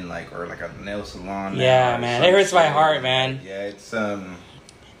spot or like a nail salon. Yeah, man. It hurts my heart, man. Yeah, it's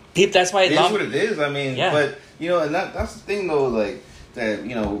People, that's why it is what it is. I mean, but you know, and that's the thing though, like that,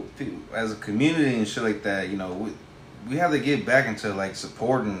 you know, as a community and shit like that, you know, we have to get back into like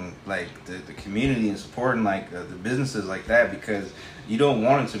supporting like the community and supporting like the businesses like that, because you don't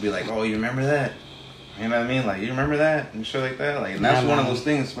want it to be like, oh, you remember that? You know what I mean? Like, you remember that and shit like that? Like, and that's one of those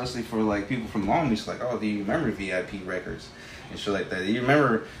things, especially for like people from Long Beach, like, oh, do you remember VIP Records and shit like that? Do you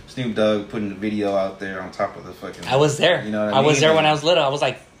remember Snoop Dogg putting the video out there on top of the fucking... I was there. You know what I mean? I was there when I was little. I was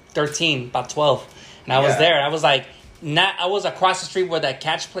like 13, about 12. And I was there. I was like... I was across the street where that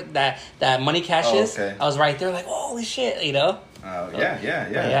that money cash is. Okay. I was right there, like, holy shit, you know?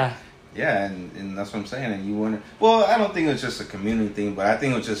 Yeah, and that's what I'm saying. And you wonder, well, I don't think it's just a community thing, but I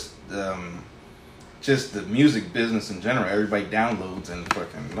think it's just the music business in general. Everybody downloads and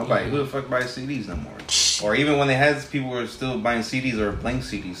fucking nobody who the fuck buys CDs no more. Or even when they had people were still buying CDs or blank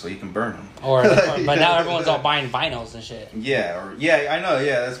CDs so you can burn them. But now everyone's all buying vinyls and shit. Yeah, I know.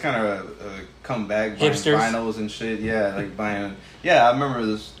 Yeah, that's kind of a comeback. Hipsters. Vinyls and shit. Yeah, like buying. Yeah, I remember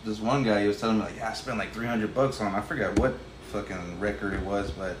this one guy. He was telling me like, I spent like $300 on. I forgot what fucking record it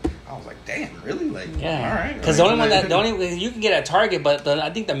was, but I was like, damn, really? Like, all right. Because the only one you can get at Target, but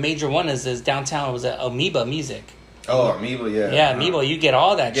I think the major one is downtown. Was Amoeba Music. Oh, Amoeba, yeah. Yeah, Amoeba. You get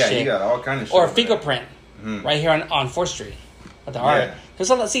all that shit. Yeah, you got all kind of shit. Or Fingerprint, right here on 4th Street. At the art. There's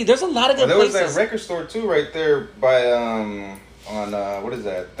a lot of good places. There was that record store too, right there by on what is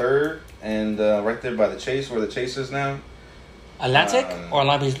that, 3rd and right there by the Chase, where the Chase is now. Atlantic or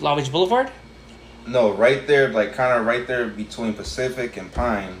Long Beach Boulevard. No, right there, like kind of right there between Pacific and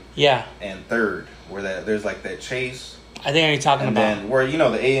Pine. Yeah. And 3rd, where there's like that Chase. I think you're talking about. And then where, you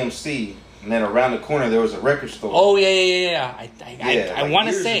know, the AMC And then around the corner there was a record store. Oh yeah. I want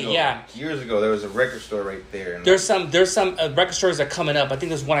to say years ago there was a record store right there. And there's some record stores that are coming up. I think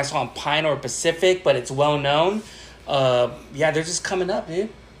there's one I saw in Pine or Pacific, but it's well known. They're just coming up, dude.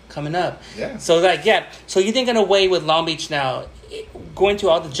 Coming up. Yeah. So so you think in a way with Long Beach now, going to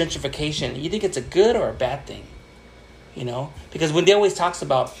all the gentrification, you think it's a good or a bad thing? You know, because when they always talks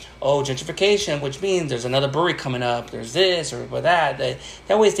about gentrification, which means there's another brewery coming up, there's this or that, they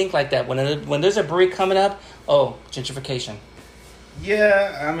always think like that. When there's a brewery coming up, gentrification.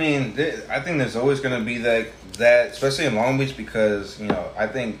 Yeah, I mean, I think there's always going to be that, especially in Long Beach, because I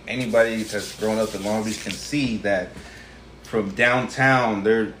think anybody that's grown up in Long Beach can see that from downtown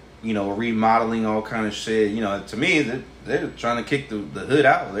they're remodeling all kind of shit. To me they're trying to kick the hood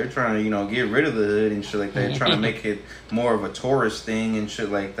out. They're trying to get rid of the hood and shit like that. They're trying to make it more of a tourist thing and shit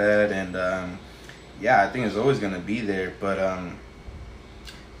like that. And I think it's always going to be there, but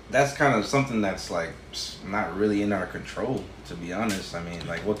that's kind of something that's like not really in our control, to be honest. I mean,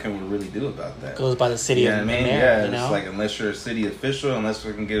 like, what can we really do about that? It goes by the city of mayor. Yeah, it's like, unless you're a city official, unless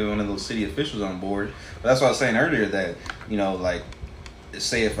we can get one of those city officials on board. But that's what I was saying earlier, that like,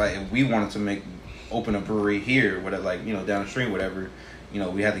 say if we wanted to open a brewery here, whatever, like, down the street, whatever,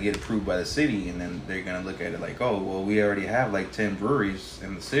 we had to get approved by the city, and then they're gonna look at it like, oh, well, we already have like 10 breweries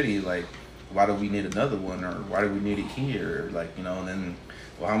in the city, like, why do we need another one, or why do we need it here, like, and then,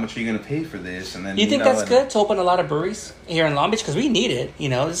 well, how much are you gonna pay for this? And then you think that's good to open a lot of breweries here in Long Beach, because we need it.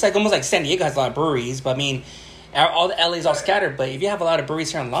 It's like almost like San Diego has a lot of breweries, but I mean, all the LA's all scattered. But if you have a lot of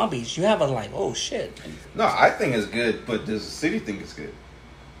breweries here in Long Beach, you have a like, oh shit. No, I think it's good, but does the city think it's good?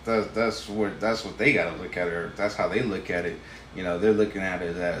 That's what they gotta look at it, or that's how they look at it. They're looking at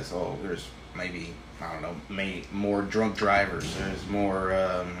it as, there's maybe, I don't know, more drunk drivers. There's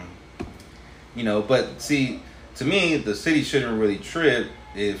more, but see, to me, the city shouldn't really trip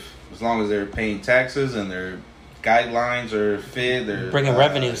as long as they're paying taxes and their guidelines are fit. They're bringing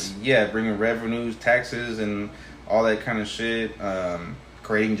revenues. Yeah, bringing revenues, taxes, and all that kind of shit.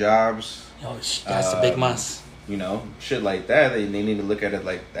 Creating jobs. Oh, that's a big must. Shit like that. They need to look at it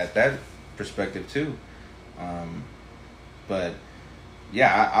like at that perspective too. But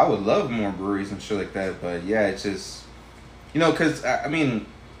yeah, I would love more breweries and shit like that. But yeah, it's just because I mean,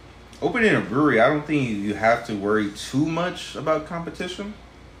 opening a brewery, I don't think you have to worry too much about competition,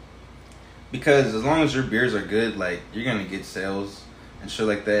 because as long as your beers are good, like, you're gonna get sales and shit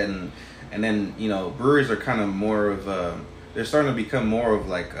like that. And then breweries are kind of more of they're starting to become more of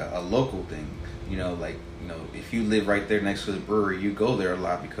like a local thing. If you live right there next to the brewery, you go there a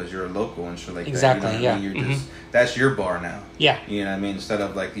lot because you're a local and shit like exactly, that. Yeah. You're just, that's your bar now. Yeah. You know what I mean? Instead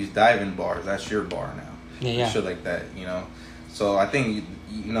of like these dive-in bars, that's your bar now. Yeah. And shit like that, So I think,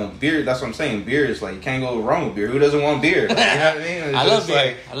 beer, that's what I'm saying. Beer is like, you can't go wrong with beer. Who doesn't want beer? Like, you know what I mean? I love beer.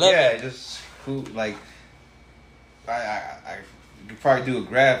 Like, I love it. Just who, like, I could probably do a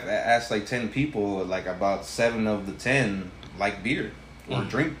graph, ask like 10 people, like about 7 of the 10 like beer. Or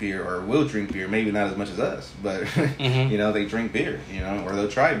drink beer, or will drink beer. Maybe not as much as us, but they drink beer, or they'll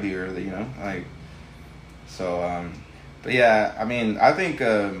try beer, like. So, but yeah, I mean, I think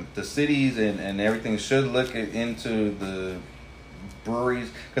the cities and everything should look into the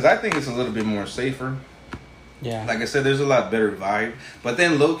breweries, because I think it's a little bit more safer. Yeah. Like I said, there's a lot better vibe, but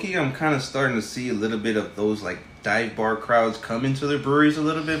then low key, I'm kind of starting to see a little bit of those like dive bar crowds come into the breweries a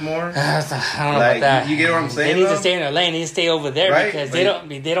little bit more. I don't know about that. You get what I'm saying? They need to stay in their lane. They need to stay over there, right? Because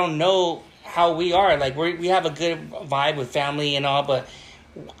they don't know how we are. Like, we have a good vibe with family and all, but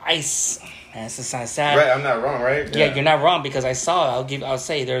it's just kind of sad. Right, I'm not wrong, right? Yeah, you're not wrong, because I saw. I'll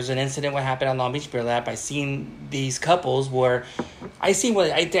say there's an incident what happened at Long Beach Beer Lab. I seen these couples where I seen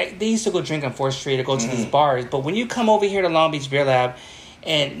they used to go drink on 4th Street or go to these bars, but when you come over here to Long Beach Beer Lab.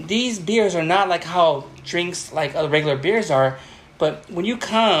 And these beers are not like how drinks like other regular beers are, but when you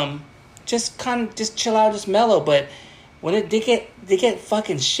come, just chill out, just mellow. But when they get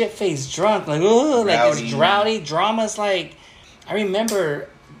fucking shit faced drunk, like like this rowdy drama. It's like, I remember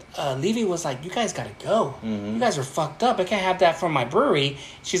Levy was like, "You guys gotta go. You guys are fucked up. I can't have that from my brewery."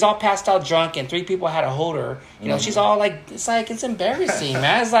 She's all passed out drunk, and 3 people had to hold her. She's all like, it's embarrassing,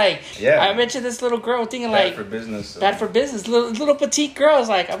 man. It's like, I mentioned this little girl thinking bad like for business. Bad for business. Little petite girl is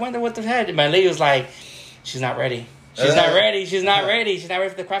like, I wonder what the heck. And my lady was like, she's not ready. She's not ready. She's not ready. She's not ready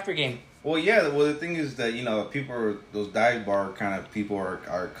for the craft beer game. Well, yeah. Well, the thing is that people, those dive bar kind of people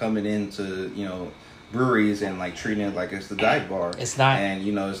are coming into breweries and like treating it like it's the dive bar. It's not, and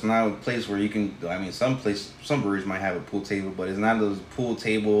it's not a place where you can. I mean, some breweries might have a pool table, but it's not those pool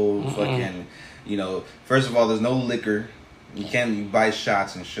table fucking. First of all, there's no liquor. You buy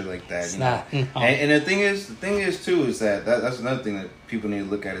shots and shit like that. It's you know? not. No. And the thing is too is that's another thing that people need to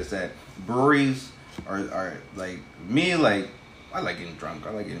look at is that breweries are like me. Like I like getting drunk.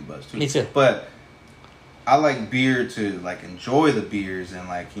 I like getting buzzed too. Me too. But I like beer to like enjoy the beers and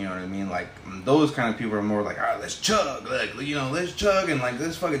like you know what I mean. Like those kind of people are more like, all right, let's chug, like you know, let's chug and like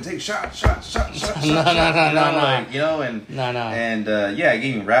let's fucking take shots. No. Like, you know, and No. and yeah,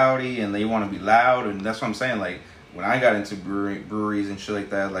 getting rowdy and they want to be loud and that's what I'm saying. Like when I got into breweries and shit like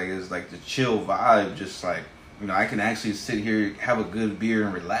that, like it's like the chill vibe, just like. You know, I can actually sit here, have a good beer,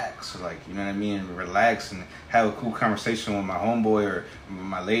 and relax. Like, you know what I mean? Relax and have a cool conversation with my homeboy or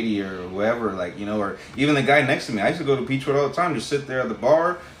my lady or whoever. Like, you know, or even the guy next to me. I used to go to Peachwood all the time. Just sit there at the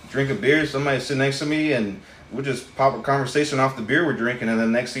bar, drink a beer. Somebody sit next to me, and we'll just pop a conversation off the beer we're drinking. And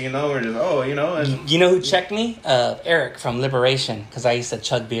then next thing you know, we're just, oh, you know. And you know who checked me? Eric from Liberation, because I used to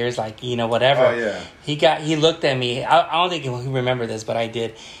chug beers, like, you know, whatever. Oh, yeah. He looked at me. I don't think he remember this, but I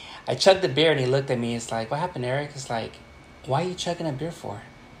did. I chugged the beer and he looked at me. It's like, what happened, Eric? It's like, why are you chugging a beer for?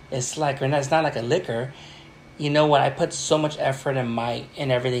 It's like, it's not like a liquor. You know what? I put so much effort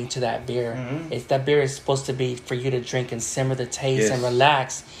and everything to that beer. Mm-hmm. That beer is supposed to be for you to drink and simmer the taste and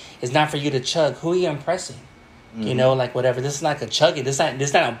relax. It's not for you to chug. Who are you impressing? Mm-hmm. You know, like whatever. This is not a chugging. This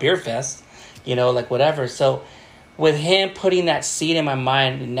is not a beer fest. You know, like whatever. So with him putting that seed in my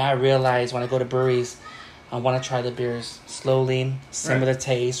mind, and now I realize when I go to breweries, I want to try the beers slowly, simmer the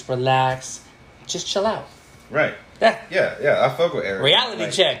taste, relax, just chill out. Right. Yeah. I fuck with Eric.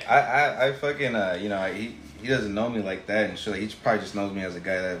 Reality check. I fucking you know he doesn't know me like that and shit. He probably just knows me as a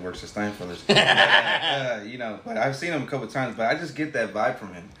guy that works at Stein Fillers. You know, but I've seen him a couple of times. But I just get that vibe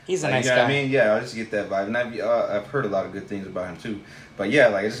from him. He's a nice guy. You know what I mean? Yeah, I just get that vibe, and I've heard a lot of good things about him too. But yeah,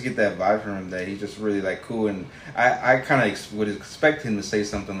 like I just get that vibe from him that he's just really like cool, and I kind of would expect him to say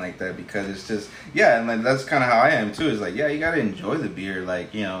something like that because it's just and like that's kind of how I am too. Is like you gotta enjoy the beer,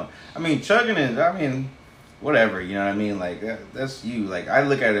 like you know. I mean, chugging it. I mean. Whatever, you know what I mean? Like, that's you. Like, I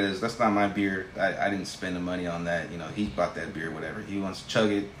look at it as, that's not my beer. I didn't spend the money on that. You know, he bought that beer, whatever. He wants to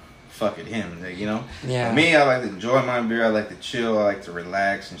chug it, fuck it, him. Like, you know? Yeah. For me, I like to enjoy my beer. I like to chill. I like to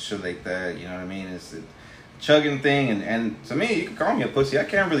relax and shit like that. You know what I mean? It's the chugging thing. And to me, you can call me a pussy. I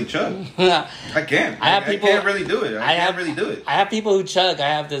can't really chug. I can't. I can't really do it. I can't really do it. I have people who chug. I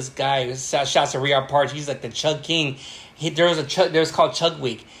have this guy, shouts to Riyadh Parch. He's like the chug king. There was called Chug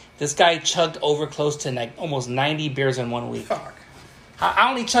Week. This guy chugged over close to like almost 90 beers in 1 week. Fuck. I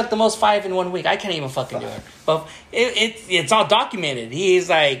only chugged the most 5 in 1 week. I can't even fucking do it. But it's all documented. He's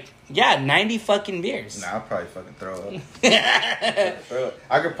like, 90 fucking beers. Nah, I'll probably fucking throw up.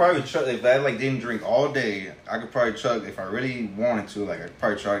 I could probably chug if I like didn't drink all day. I could probably chug if I really wanted to. Like I could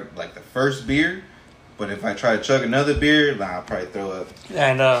probably chug like the first beer. But if I try to chug another beer, I'll probably throw up.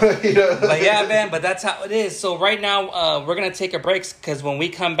 And but yeah, man. But that's how it is. So right now, we're gonna take a break because when we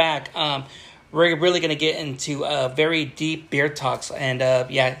come back, we're really gonna get into very deep beer talks. And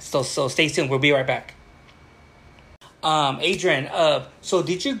so stay tuned. We'll be right back. Adrian, so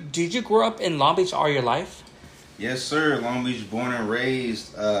did you grow up in Long Beach all your life? Yes, sir. Long Beach, born and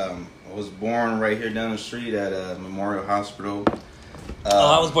raised. I was born right here down the street at Memorial Hospital.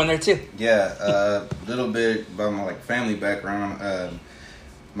 I was born there too. Yeah, a little bit about my family background.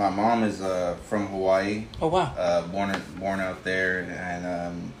 My mom is from Hawaii. Oh wow. Born out there,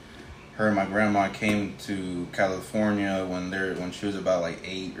 and her and my grandma came to California when she was about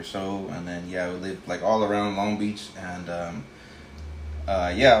 8 or so, and then we lived all around Long Beach, and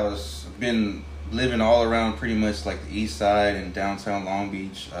been living all around pretty much the east side and downtown Long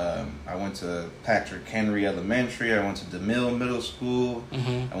Beach. I went to Patrick Henry Elementary. I went to DeMille Middle School.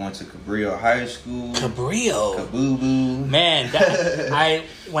 Mm-hmm. I went to Cabrillo High School. Cabrillo. Kaboo. Man,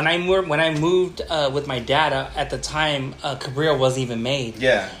 when I moved with my dad at the time, Cabrillo wasn't even made.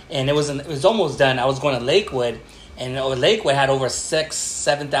 Yeah. And it was almost done. I was going to Lakewood. And Lakewood had over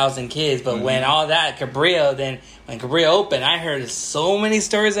 7,000 kids. But when all that, when Cabrillo opened, I heard so many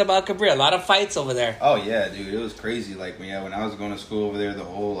stories about Cabrillo. A lot of fights over there. Oh, yeah, dude. It was crazy. When I was going to school over there, the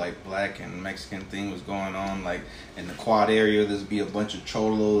whole, black and Mexican thing was going on. In the quad area, there'd be a bunch of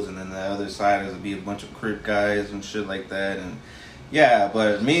cholos. And then the other side, there'd be a bunch of Crip guys and shit like that. And, yeah,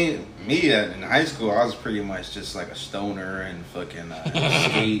 but me in high school, I was pretty much just a stoner and fucking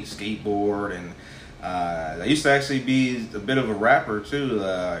skateboard and... I used to actually be a bit of a rapper too,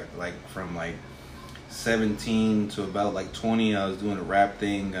 from 17 to about 20. I was doing a rap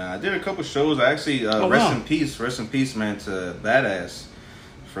thing. I did a couple shows. I actually rest in peace, man, to Badass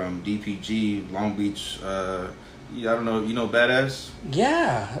from DPG Long Beach. I don't know, you know Badass?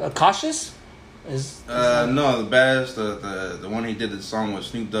 Yeah, Cautious. No, the baddest, the one he did the song with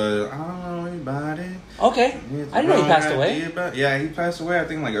Snoop Dogg. I don't know anybody. Okay, I didn't know he passed away. Yeah, he passed away. I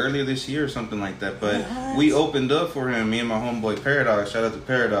think like earlier this year or something like that. But we opened up for him. Me and my homeboy Paradox. Shout out to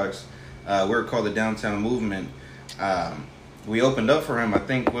Paradox. We're called the Downtown Movement. We opened up for him. I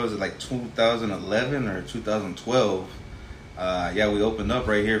think what was it like 2011 or 2012. Yeah, we opened up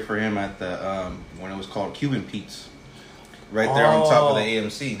right here for him at the when it was called Cuban Pete's. Right there on top of the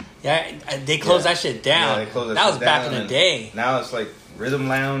AMC. Yeah, they closed that shit down. Yeah, they closed that was shit back in the day. Now it's like Rhythm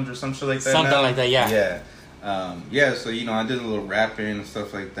Lounge or some shit like that. Something like that, yeah. Yeah. So I did a little rapping and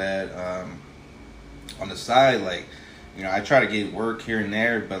stuff like that. On the side, like, I try to get work here and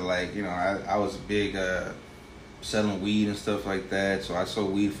there, but like, I was a big selling weed and stuff like that. So I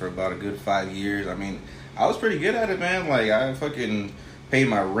sold weed for about a good 5 years. I mean, I was pretty good at it, man. Like, I fucking paid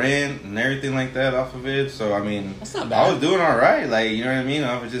my rent and everything like that off of it. So, I mean, that's not bad. I was doing all right. Like, you know what I mean?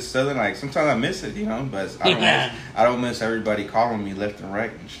 I was just selling. Like, sometimes I miss it, but I don't miss everybody calling me left and right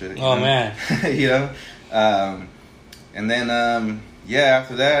and shit. Oh, man. And then,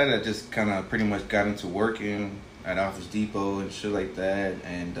 after that, I just kind of pretty much got into working at Office Depot and shit like that.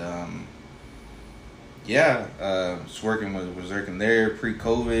 And, was working there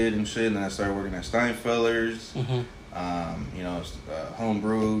pre-COVID and shit. And then I started working at Stein Fillers. Mm-hmm.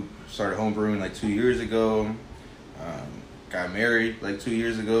 Started homebrewing like 2 years ago. Got married like 2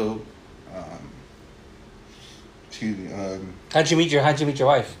 years ago. How'd you meet your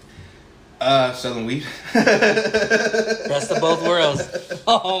wife? Selling weed. Best of both worlds.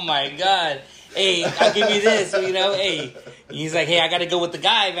 Oh my God. Hey, I'll give you this, hey. He's like, hey, I gotta go with the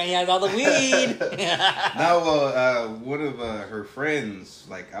guy, man. He has all the weed. One of her friends,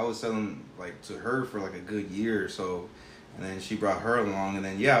 like, I was selling, like, to her for, like, a good year or so. And then she brought her along. And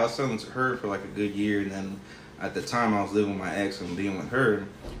then, I was selling to her for, like, a good year. And then at the time, I was living with my ex and being with her.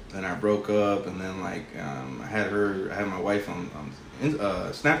 Then I broke up. And then, like, I had my wife on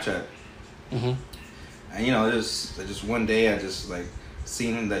Snapchat. Mm-hmm. And, just one day, I just, like,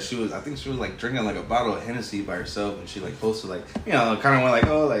 seen that I think she was like drinking like a bottle of Hennessy by herself, and she like posted like, kind of went like,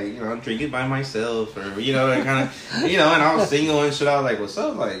 oh, like, I'm drinking by myself, or, and kind of, and I was single and shit. I was like, what's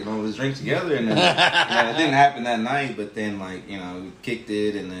up? Like, let's drink together. And then, it didn't happen that night, but then like, we kicked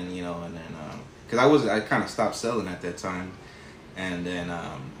it, and then, cause I kind of stopped selling at that time. And then,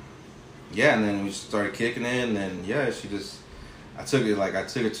 and then we started kicking it, and then, I took it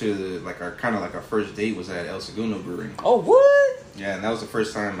to our first date was at El Segundo Brewing. Oh, what? Yeah, and that was the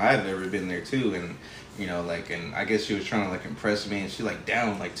first time I've ever been there too, and and I guess she was trying to like impress me, and she like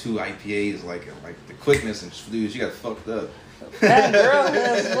downed like 2 IPAs, like the quickness, and dude, she got fucked up. That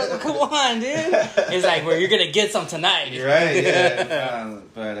girl, come on, dude. It's like, well, you're gonna get some tonight. You're right, yeah.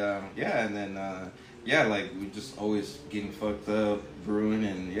 And then like we just always getting fucked up brewing,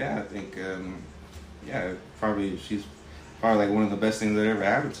 and I think she's probably like one of the best things that ever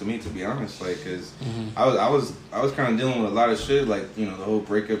happened to me, to be honest. Like, cause I was kind of dealing with a lot of shit, like, the whole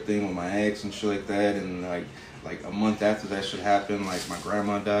breakup thing with my ex and shit like that, and like a month after that shit happened, like my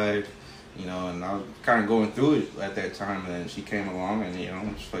grandma died, and I was kind of going through it at that time, and then she came along and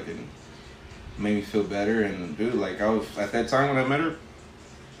just fucking made me feel better. And dude, like, I was at that time when I met her,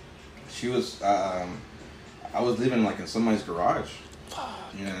 she was I was living like in somebody's garage,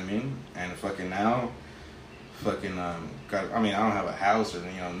 you know what I mean, and fucking now. I don't have a house or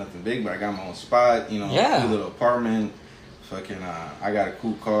nothing big, but I got my own spot, cool little apartment. I got a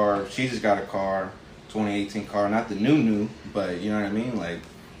cool car. She just got a car, 2018 car, not the new, but you know what I mean. Like,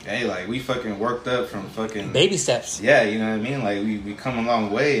 hey, like we fucking worked up from fucking baby steps. Yeah, you know what I mean. Like we come a long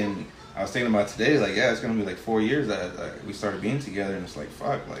way, and I was thinking about today. Like, it's gonna be like 4 years that we started being together, and it's like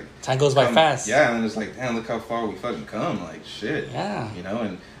fuck, like time goes by fast. Yeah, and it's like, damn, look how far we fucking come. Like shit. Yeah.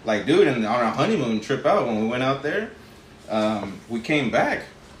 And like, dude, and on our honeymoon trip out when we went out there, we came back.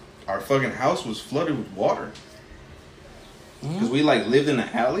 Our fucking house was flooded with water because we like lived in an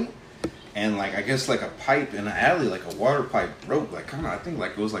alley, and like I guess like a pipe in the alley, like a water pipe broke. Like I think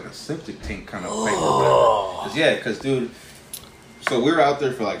like it was like a septic tank kind of pipe or whatever. Because dude. So we were out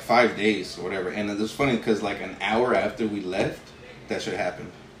there for like 5 days or whatever, and it was funny because like an hour after we left, that shit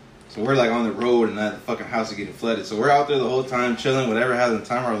happened. So we're like on the road, and the fucking house is getting flooded. So we're out there the whole time chilling, whatever happened, the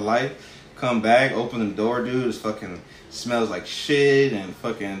time of our life. Come back, open the door, dude. It fucking smells like shit, and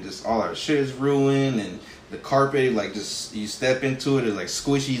fucking just all our shit is ruined, and the carpet, like, just you step into it, it's like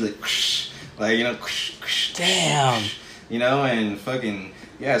squishy, like damn, and fucking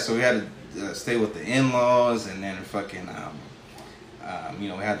so we had to stay with the in-laws, and then fucking we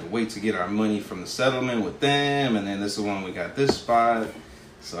had to wait to get our money from the settlement with them, and then this is when we got this spot.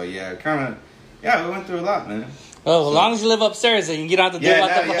 So we went through a lot, man. Oh, as long as you live upstairs, and you don't have to deal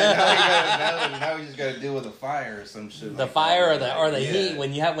with the now we just got to deal with the fire or some shit. The fire or the heat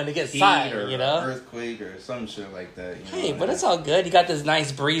when it gets hot, or you know, earthquake or some shit like that. Hey, but it's all good. You got this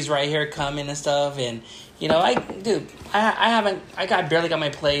nice breeze right here coming and stuff, and you know, I barely got my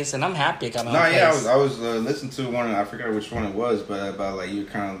place, and I'm happy I got my own place. I was listening to one. I forgot which one it was, but about like you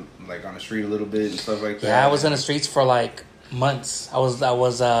kind of like on the street a little bit and stuff like that. Yeah, I was on the streets for like months. I was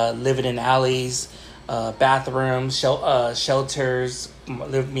living in alleys. Bathrooms, shelters. I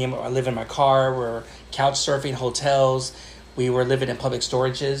live in my car. We're couch surfing, hotels. We were living in public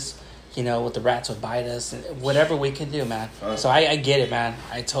storages, you know, with the rats would bite us. And whatever we can do, man. So I get it, man.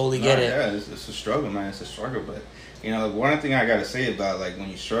 I totally get it. Yeah, it's a struggle, man. It's a struggle. But, you know, one thing I got to say about, like, when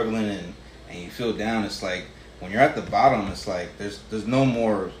you're struggling and you feel down, it's like, when you're at the bottom, it's like, there's no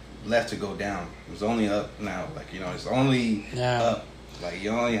more left to go down. It's only up now. Like, you know, it's only up. Like,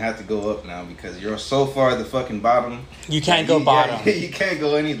 you only have to go up now because you're so far at the fucking bottom. You can't go bottom. You can't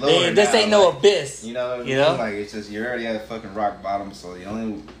go any lower. This ain't no abyss. You know what I mean? Like, it's just, you're already at fucking rock bottom, so the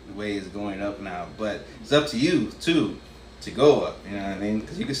only way is going up now. But it's up to you, too, to go up. You know what I mean?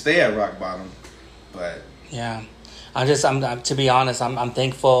 Because you can stay at rock bottom, but... Yeah. I'm to be honest, I'm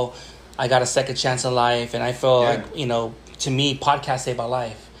thankful I got a second chance in life, and I feel like, you know, to me, podcasts saved my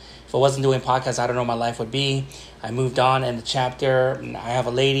life. If I wasn't doing podcasts, I don't know what my life would be. I moved on in the chapter. I have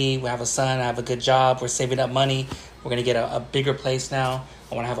a lady. We have a son. I have a good job. We're saving up money. We're going to get a bigger place now.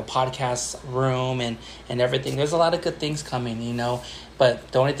 I want to have a podcast room and everything. There's a lot of good things coming, you know.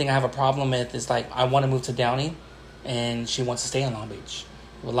 But the only thing I have a problem with is, like, I want to move to Downey, and she wants to stay in Long Beach.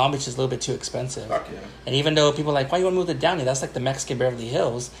 Well, Long Beach is a little bit too expensive. Fuck yeah. And even though people are like, why you want to move to Downey? That's like the Mexican Beverly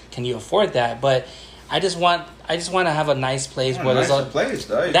Hills. Can you afford that? But... I just want to have a nice place where there's a place,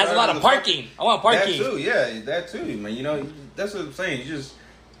 though. That's a lot of parking. I want parking. That too, that too, man. You know, that's what I'm saying.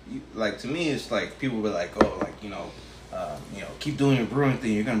 Like, to me, it's like people be like, oh, like, you know, keep doing your brewing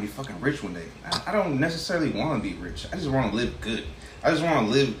thing. You're gonna be fucking rich one day. I don't necessarily want to be rich. I just want to live good. I just want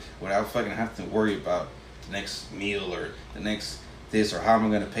to live without fucking having to worry about the next meal or the next this or how am I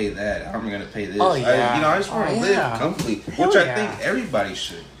going to pay that? How am I going to pay this? Oh, yeah. I just want to live comfortably, which I think everybody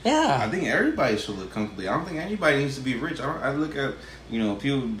should. Yeah. I think everybody should live comfortably. I don't think anybody needs to be rich. I look at, you know,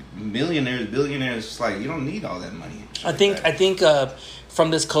 people, millionaires, billionaires, it's like, you don't need all that money. I think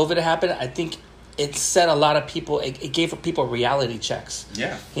from this COVID that happened, I think it set a lot of people, it gave people reality checks.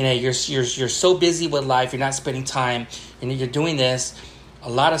 Yeah. You know, you're so busy with life, you're not spending time, and you're doing this. A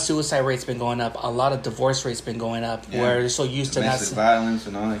lot of suicide rates been going up. A lot of divorce rates been going up. Where they're so used to domestic violence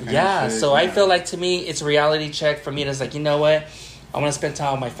and all that kind of shit. So I feel like, to me, it's a reality check for me. It's like, you know what? I want to spend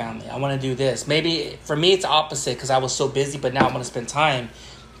time with my family. I want to do this. Maybe for me it's opposite because I was so busy, but now I want to spend time.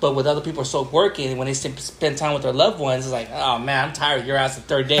 But with other people are so working, when they spend time with their loved ones, it's like, oh man, I'm tired of your ass the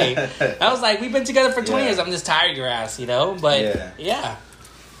third day. I was like, we've been together for 20 years. I'm just tired of your ass, you know. But yeah,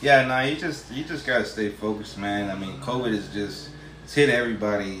 no, you just gotta stay focused, man. I mean, COVID is just. It's hit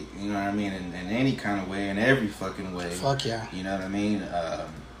everybody, you know what I mean, in any kind of way, in every fucking way. Fuck yeah. You know what I mean?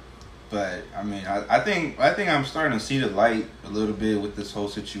 But I mean, I think I'm starting to see the light a little bit with this whole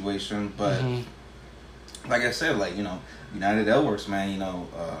situation. But like I said, like, you know, United Ale Works, man, you know,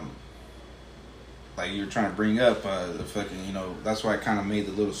 like you're trying to bring up the fucking, you know, that's why I kind of made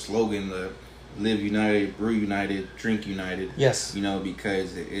the little slogan, the Live United, Brew United, Drink United. Yes. You know,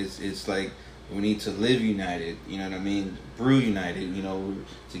 because it's like. We need to live united, you know what I mean? Brew united, you know,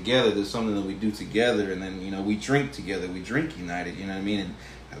 together. There's something that we do together, and then, you know, we drink together. We drink united, you know what I mean? And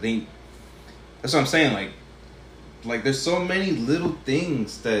I think that's what I'm saying. Like there's so many little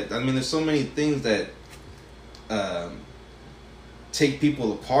things that, I mean, there's so many things that take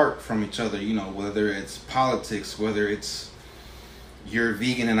people apart from each other, you know, whether it's politics, whether it's you're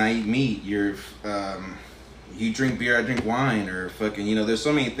vegan and I eat meat, you drink beer, I drink wine, or fucking, you know, there's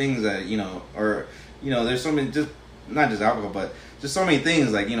so many things that, you know, or, you know, there's so many, just, not just alcohol, but just so many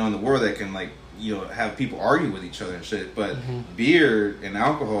things, like, you know, in the world that can, like, you know, have people argue with each other and shit, but beer and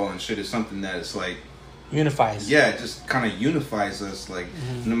alcohol and shit is something that is, like, unifies. Yeah, it just kind of unifies us, like,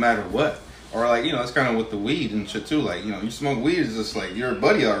 no matter what. Or, like, you know, it's kind of with the weed and shit, too. Like, you know, you smoke weed, it's just, like, you're a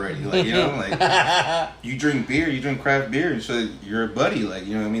buddy already. Like, you know, like, you drink beer, you drink craft beer, and shit, you're a buddy. Like,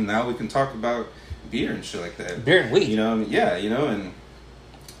 you know what I mean? Now we can talk about beer and shit like that. Beer and weed. You know, yeah, you know, and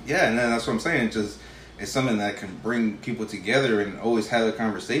then that's what I'm saying. It's something that can bring people together and always have a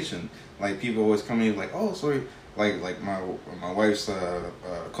conversation. Like, people always come in like, oh, so like my wife's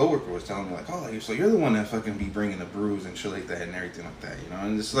coworker was telling me, like, oh, so you're the one that fucking be bringing the brews and shit like that and everything like that, you know.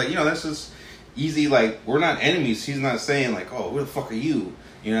 And it's like, you know, that's just easy. Like, we're not enemies. She's not saying like, oh, where the fuck are you?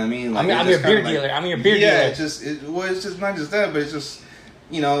 You know what I mean? Like, I'm your beer dealer. I'm your beer dealer. Yeah, it's just not just that, but it's just.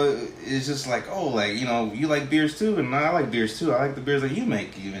 you know, it's just like, oh, like, you know, you like beers too, and I like beers too. I like the beers that you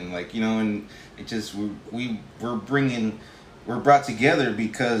make, even, like, you know, and it just we're brought together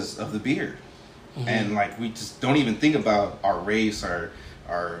because of the beer, and like we just don't even think about our race, our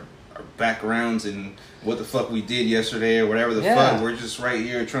backgrounds, and what the fuck we did yesterday or whatever the fuck. We're just right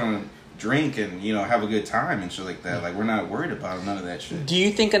here trying to drink and, you know, have a good time and shit like that. Like, we're not worried about none of that shit. Do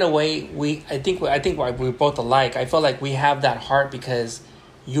you think in a way I think we're both alike? I feel like we have that heart because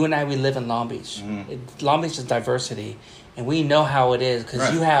you and we live in Long Beach. Long Beach is diversity, and we know how it is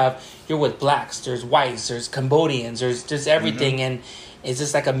because you're with blacks, there's whites, there's Cambodians, there's everything, and it's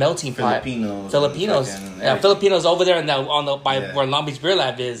just like a melting pot. Filipinos over there where Long Beach Beer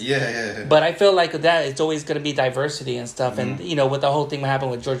Lab is. Yeah. But I feel like that it's always going to be diversity and stuff, and you know, with the whole thing that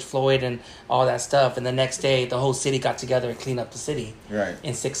happened with George Floyd and all that stuff, and the next day the whole city got together and cleaned up the city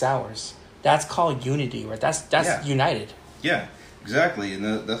in 6 hours. That's called unity, right? That's united. Yeah, exactly, and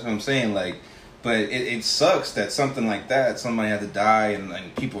that's what I'm saying. Like, but it sucks that something like that, somebody had to die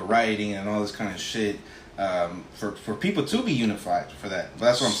and people rioting and all this kind of shit. For people to be unified for that. But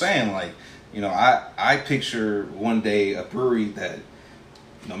that's what I'm saying. Like, you know, I picture one day a brewery that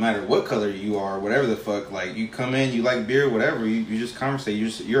no matter what color you are, whatever the fuck, like, you come in, you like beer, whatever, you just conversate.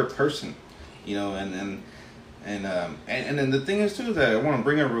 You're a person, you know, and then the thing is too that I want to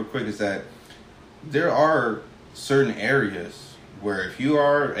bring up real quick is that there are certain areas where if you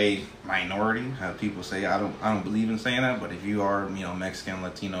are a minority, how people say, I don't believe in saying that, but if you are, you know, Mexican,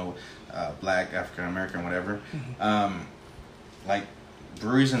 Latino, Black, African American, whatever, like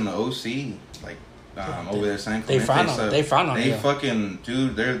breweries in the OC, like over there, San Clemente, they frown on they you. fucking,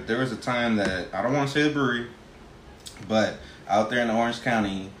 dude. There was a time that I don't want to say the brewery, but out there in Orange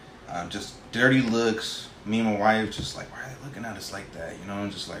County, just dirty looks. Me and my wife just like, why are they looking at us like that? You know,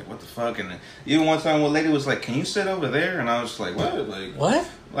 I'm just like, what the fuck? And even one time, one lady was like, can you sit over there? And I was just like, what? Like, what?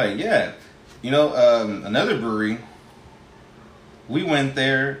 Like, yeah. You know, another brewery, we went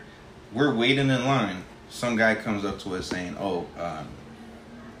there, we're waiting in line. Some guy comes up to us saying, oh,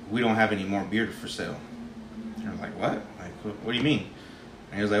 we don't have any more beer for sale. And I was like, what? Like, what do you mean?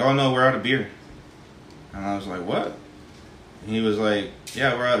 And he was like, oh, no, we're out of beer. And I was like, what? And he was like,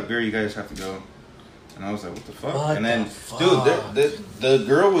 yeah, we're out of beer. You guys have to go. And I was like, what the fuck? What and then, dude, the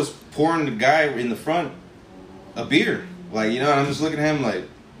girl was pouring the guy in the front a beer. Like, you know, and I'm just looking at him like,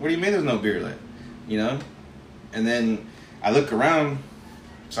 what do you mean there's no beer left? You know? And then I look around,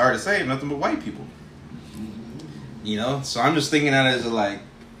 sorry to say, nothing but white people. You know? So I'm just thinking that as like,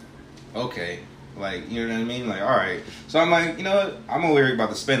 okay. Like, you know what I mean? Like, all right. So I'm like, you know what? I'm only about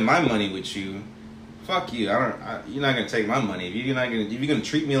to spend my money with you. Fuck you. You're not gonna take my money. If you're gonna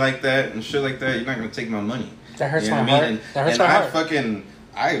treat me like that and shit like that, you're not gonna take my money. That hurts you know my heart. I mean? That hurts my heart.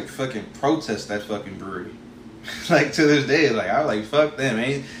 I fucking protest that fucking brewery. Like, to this day, like, I like, fuck them,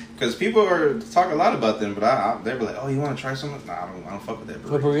 man. Because people talk a lot about them, but they were like, oh, you want to try something? Nah, I don't fuck with that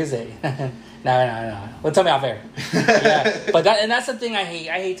brewery. What brewery is it? No. Well, tell me off air. Yeah, but that's the thing I hate.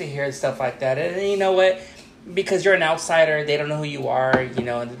 I hate to hear stuff like that. And you know what? Because you're an outsider, they don't know who you are, you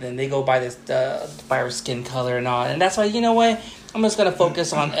know, and then they go by this by our skin color and all, and that's why, you know what, I'm just gonna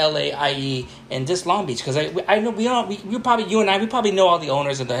focus on LA, IE, and just Long Beach, because I know we probably know all the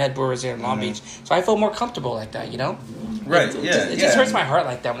owners and the head brewers here in Long Beach, so I feel more comfortable like that, you know. Right, It just hurts my heart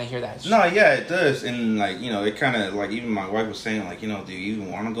like that when I hear that. No, yeah, it does, and like, you know, it kind of like, even my wife was saying, like, you know, do you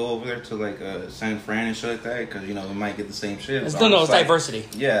even want to go over there to like San Fran and shit like that? Because, you know, we might get the same shit. It's diversity.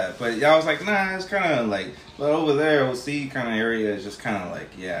 Yeah, but I was like, nah, it's kind of like, but over there, OC kind of area is just kind of like,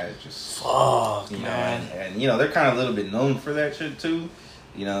 yeah, it's just fuck, you know, man. and you know, they're kind of a little bit known for that shit too.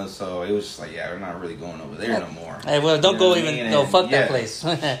 You know, so it was just like, yeah, we're not really going over there no more. Hey, well, don't go even. No, fuck that place.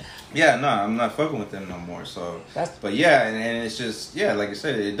 Yeah, no, I'm not fucking with them no more. So, but yeah, and it's just, yeah, like I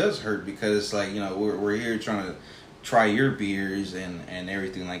said, it does hurt because, like, you know, we're here trying to try your beers and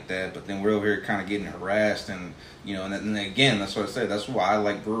everything like that, but then we're over here kind of getting harassed, and you know, and again, that's what I said. That's why I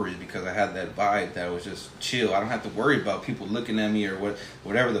like breweries, because I had that vibe that was just chill. I don't have to worry about people looking at me or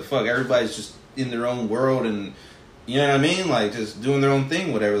whatever the fuck. Everybody's just in their own world, and you know what I mean, like just doing their own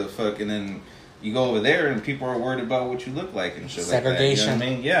thing, whatever the fuck, and then you go over there and people are worried about what you look like and shit segregation. Like that. You know what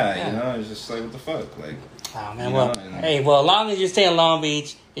I mean? Yeah, you know, it's just like, what the fuck? Like, oh man, well, hey, well, as long as you stay in Long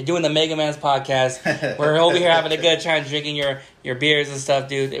Beach, you're doing the Mega Man's podcast. We're over here having a good time drinking your beers and stuff,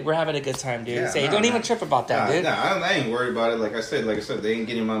 dude. We're having a good time, dude. Yeah, don't even trip about that, dude. I ain't worried about it. Like I said, they ain't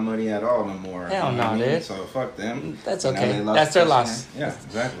getting my money at all no more. Hell no, dude. So fuck them. That's okay. That's their loss. Yeah,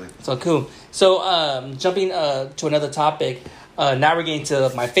 exactly. So cool. So jumping to another topic. Now we're getting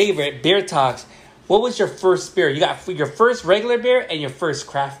to my favorite, beer talks. What was your first beer? You got your first regular beer and your first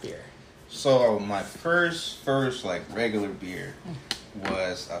craft beer. So my first like regular beer.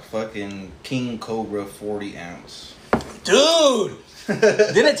 was a fucking King Cobra 40 ounce. Dude!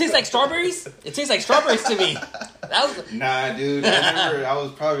 Didn't it taste like strawberries? It tastes like strawberries to me. Nah, dude. I remember I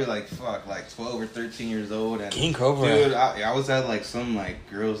was probably like 12 or 13 years old. And, King Cobra. Dude, I was at like some like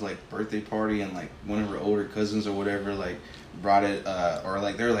girl's like birthday party, and like one of her older cousins or whatever like brought it, or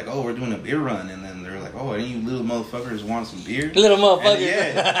like they were like, oh, we're doing a beer run, and then they're like, oh, any you little motherfuckers want some beer? Little motherfuckers.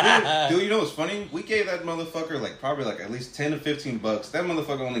 Yeah, dude, you know what's funny? We gave that motherfucker like probably like at least $10 to $15. That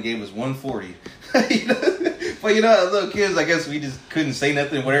motherfucker only gave us $140. You know? But you know, as little kids, I guess we just couldn't say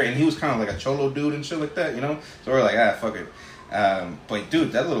nothing, whatever. And he was kind of like a cholo dude and shit like that, you know. So we're like, fuck it. But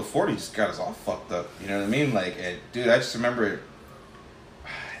dude, that little 40 just got us all fucked up. You know what I mean? Like, dude, I just remember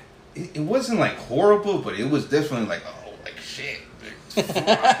it wasn't like horrible, but it was definitely like, oh, like shit.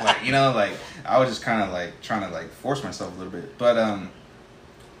 Like, you know, like I was just kind of like trying to like force myself a little bit. But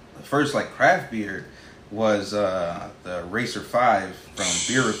the first like craft beer was the Racer 5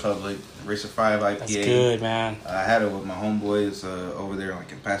 from Beer Republic, Racer 5 IPA. That's good, man. I had it with my homeboys over there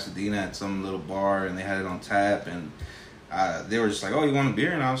like in Pasadena at some little bar, and they had it on tap, and they were just like, oh, you want a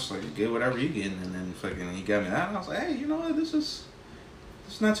beer? And I was like, get whatever you get. And then fucking he got me that, and I was like, hey, you know what, this is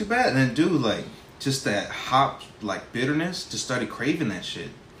not too bad. And then dude, like just that hop like bitterness, just started craving that shit.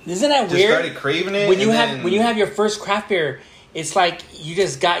 Isn't that just weird? Started craving it. When you have your first craft beer, it's like you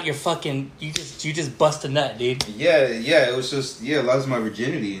just got your fucking you just bust a nut, dude. Yeah, it was just lost my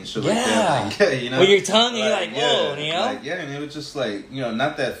virginity and shit like that. Like, yeah, you know, with your tongue, and like, you're like, whoa, you know. Like, yeah, and it was just like, you know,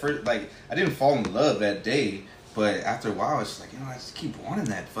 not that first. Like, I didn't fall in love that day, but after a while, it's like, you know, I just keep wanting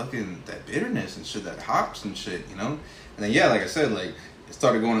that bitterness and shit, that hops and shit, you know. And then like I said, like I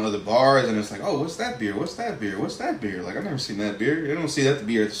started going to other bars, and it's like, oh, what's that beer? What's that beer? What's that beer? Like I've never seen that beer. I don't see that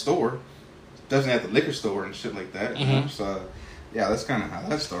beer at the store. Definitely at the liquor store and shit like that. You know? So. Yeah, that's kind of how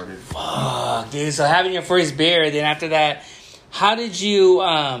that started. Fuck, dude. So having your first beer, then after that, how did you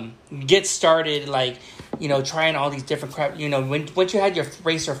get started, like, you know, trying all these different craft, you know, once you had your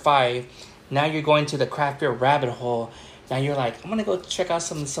Racer 5, now you're going to the craft beer rabbit hole. Now you're like, I'm going to go check out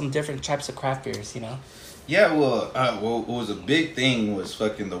some different types of craft beers, you know? Yeah, well, what was a big thing was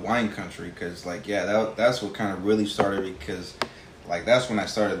fucking the wine country, because, like, that's what kind of really started, because... Like, that's when I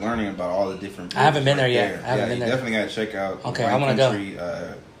started learning about all the different... I haven't been there yet. You definitely got to check out Okay, I want to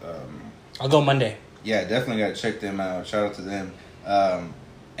go. I'll go Monday. Yeah, definitely got to check them out. Shout out to them.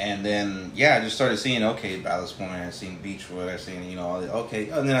 And then, I just started seeing, okay, Ballast Point. I seen Beechwood. I seen, you know, all the... Okay.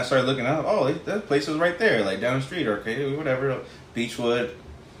 And then I started looking up. Oh, that place is right there. Like, down the street. Okay, whatever. Beechwood.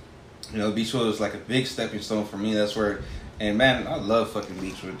 You know, Beechwood was like a big stepping stone for me. That's where... And, man, I love fucking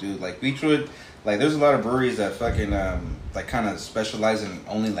Beechwood, dude. Like, Beechwood... Like, there's a lot of breweries that fucking, like, kind of specialize in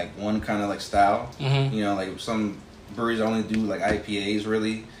only, like, one kind of, like, style. Mm-hmm. You know, like, some breweries only do, like, IPAs,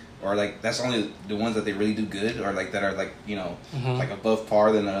 really. Or, like, that's only the ones that they really do good. Or, like, that are, like, you know, like, above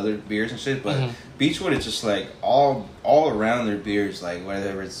par than the other beers and shit. But Beechwood is just, like, all around their beers. Like,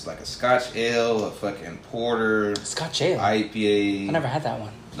 whether it's, like, a Scotch ale, a fucking porter. Scotch ale? IPA. I never had that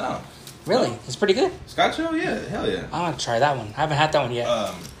one. No. Really? No. It's pretty good? Scotch ale? Yeah. Hell yeah. I want to try that one. I haven't had that one yet.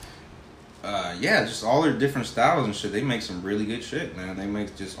 Just all their different styles and shit. They make some really good shit, man. They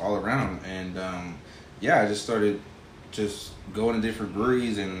make just all around. And, I just started just going to different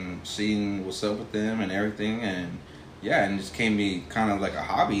breweries and seeing what's up with them and everything. And, and it just came to be kind of like a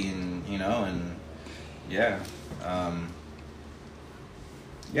hobby and, you know, and, and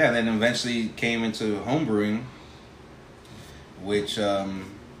then eventually came into homebrewing, which,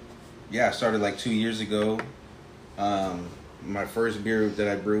 I started like 2 years ago. My first beer that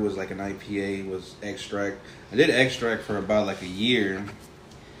I brewed was like an IPA, was extract. I did extract for about like a year.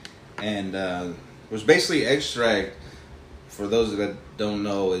 And it was basically extract, for those that don't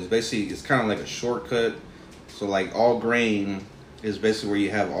know, it's kind of like a shortcut. So like all grain is basically where you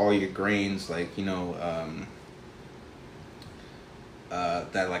have all your grains, like, you know,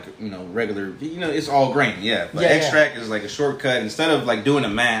 that like, you know, regular, you know, it's all grain, But extract is like a shortcut. Instead of like doing a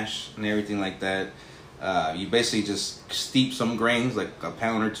mash and everything like that, you basically just steep some grains, like a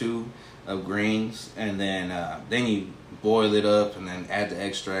pound or two of grains, and then you boil it up and then add the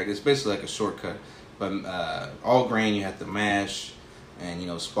extract. It's basically like a shortcut. But all grain you have to mash and, you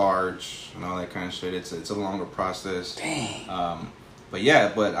know, sparge and all that kind of shit. It's a longer process. Dang.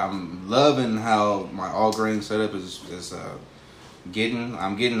 But I'm loving how my all grain setup is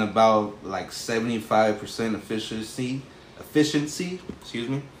I'm getting about like 75% efficiency, excuse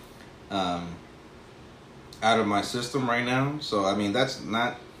me. Out of my system right now. So I mean, that's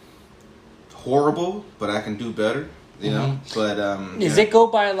not horrible, but I can do better, you know. But does it go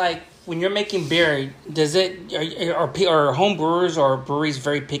by, like, when you're making beer, does it are home brewers or breweries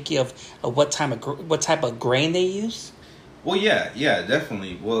very picky of what type of grain they use? Well, yeah,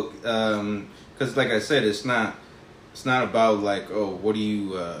 definitely. Well, because like I said, it's not about like, oh, what do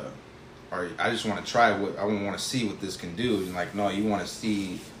you, or I just want to try what I want to see what this can do. And like, no, you want to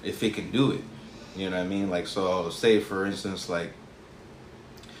see if it can do it. You know what I mean? Like, so say for instance, like,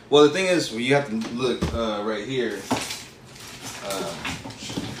 well, the thing is, you have to look right here.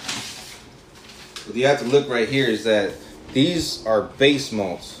 What you have to look right here is that these are base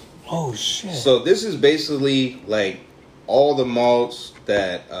malts. Oh shit! So this is basically like all the malts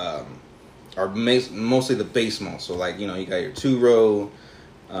that are mostly the base malts. So like, you know, you got your 2-row,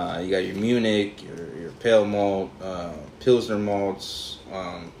 you got your Munich, your pale malt, Pilsner malts,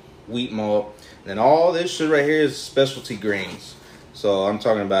 wheat malt, and then all this shit right here is specialty grains. So I'm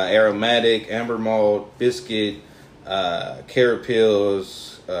talking about aromatic, amber malt, biscuit,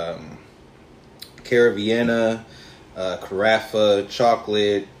 Carapils, Cara Vienna, Carafa,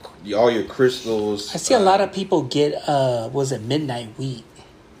 chocolate, all your crystals. I see a lot of people get was it midnight wheat?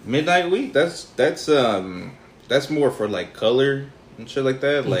 Midnight wheat? That's more for like color and shit like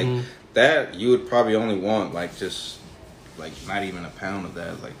that. Like that you would probably only want like just like not even a pound of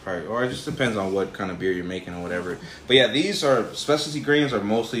that, like probably, or it just depends on what kind of beer you're making or whatever. But yeah, these are specialty grains are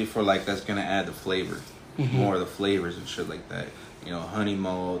mostly for like that's gonna add the flavor, more of the flavors and shit like that. You know, honey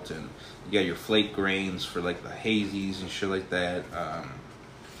malt, and you got your flake grains for like the hazies and shit like that.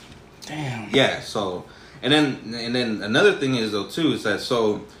 Damn. Yeah. So, and then another thing is though too is that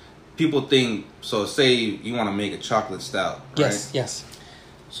so people think so. Say you want to make a chocolate stout, right? Yes. Yes.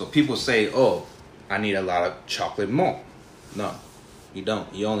 So people say, oh, I need a lot of chocolate malt. No, you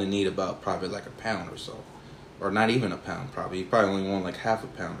don't. You only need about probably like a pound or so, or not even a pound. Probably you probably only want like half a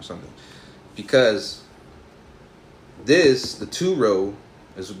pound or something, because the 2-row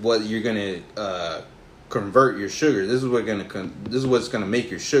is what you're gonna convert your sugar. This is what's gonna make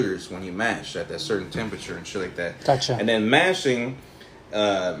your sugars when you mash at that certain temperature and shit like that. Gotcha. And then mashing,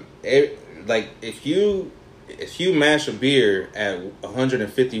 like if you mash a beer at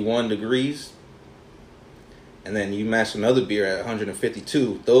 151 degrees, and then you mash another beer at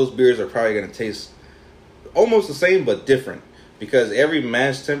 152, those beers are probably gonna taste almost the same but different. Because every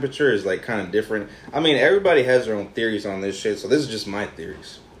mash temperature is like kind of different. I mean, everybody has their own theories on this shit, so this is just my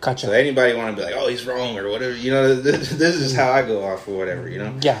theories. Gotcha. So anybody want to be like, oh, he's wrong or whatever, you know, this is just how I go off or whatever, you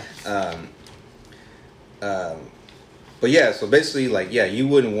know? Yeah. But yeah, so basically, like, yeah, you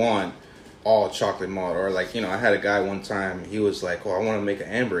wouldn't want all chocolate malt. Or like, you know, I had a guy one time, he was like, oh, I want to make an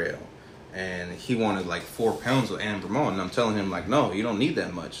amber ale. And he wanted like 4 pounds of amber malt. And I'm telling him, like, no, you don't need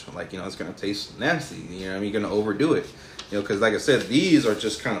that much. Like, you know, it's going to taste nasty. You know what I mean? You're going to overdo it. You know, because like I said, these are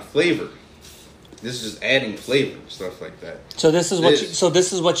just kind of flavor. This is just adding flavor, stuff like that. So this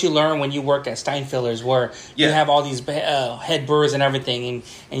is what you learn when you work at Stein Fillers, where you have all these head brewers and everything,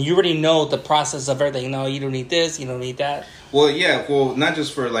 and you already know the process of everything. No, you don't need this, you don't need that. Well, yeah, well, not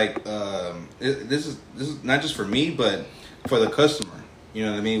just for like this is not just for me, but for the customer. You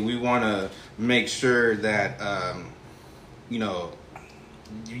know what I mean? We want to make sure that you know.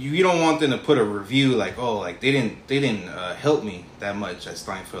 You don't want them to put a review like, oh, like they didn't help me that much at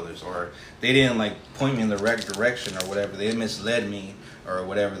Stein Fillers, or they didn't like point me in the right direction or whatever. They misled me or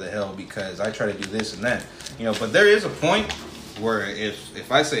whatever the hell because I try to do this and that, you know. But there is a point where if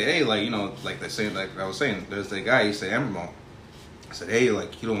I say, hey, like, you know, like they say, like I was saying, there's the guy, he said amber malt. I said, hey,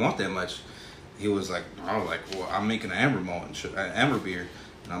 like you don't want that much. He was like, oh, like, well, I'm making an amber malt and amber beer.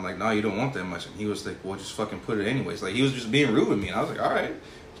 And I'm like, no, you don't want that much. And he was like, well, just fucking put it anyways. Like, he was just being rude with me. And I was like, all right.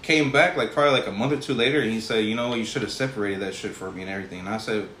 Came back, like, probably like a month or two later, and he said, you know, you should have separated that shit for me and everything. And I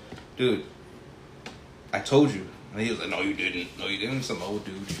said, dude, I told you. And he was like, no, you didn't. No, you didn't. Some old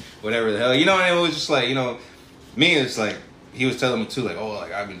dude. Whatever the hell. You know, and it was just like, you know, me, it's like, he was telling me too, like, oh,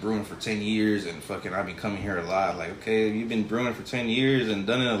 like, I've been brewing for 10 years and fucking I've been coming here a lot. Like, okay, you've been brewing for 10 years and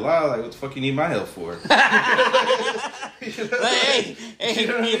done it a lot. Like, what the fuck you need my help for? You know? Hey, you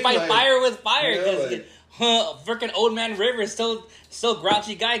know you fight fire with fire. Because freaking Old Man River is still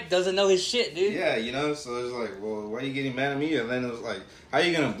grouchy guy, doesn't know his shit, dude. Yeah, you know, so it's like, well, why are you getting mad at me? And then it was like, how are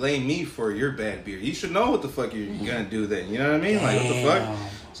you going to blame me for your bad beer? You should know what the fuck you're going to do then. You know what I mean? Like, what the fuck?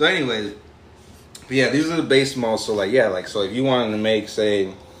 So anyways, but yeah, these are the base malts. So like, yeah, like, so if you wanted to make,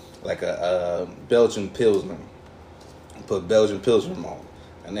 say, like a Belgian Pilsner, put Belgian Pilsner malt.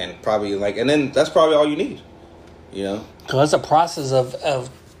 And then probably like, and then that's probably all you need, you know? Because it's a process of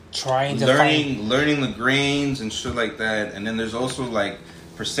trying to learning the grains and shit like that. And then there's also like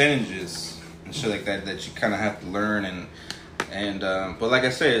percentages and shit like that you kind of have to learn. And but like I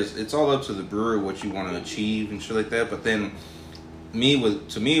said, it's all up to the brewer what you want to achieve and shit like that. But then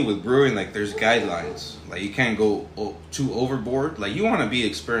to me with brewing, like there's guidelines. Like you can't go too overboard. Like you want to be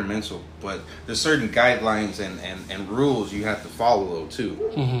experimental, but there's certain guidelines and rules you have to follow too.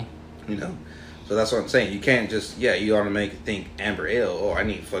 Mm-hmm. You know, so that's what I'm saying. You can't just you automatically think amber ale. Oh, I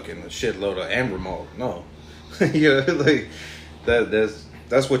need fucking a shitload of amber malt. No, you know, like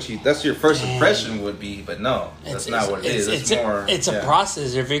that's your first impression would be, but no, that's not what it is. It's a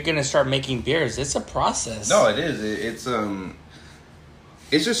process. If you're gonna start making beers, it's a process. No, it is.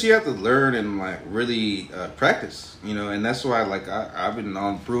 It's just you have to learn and like really practice, you know, and that's why like I've been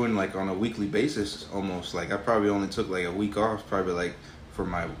on brewing like on a weekly basis almost. Like I probably only took like a week off, probably like for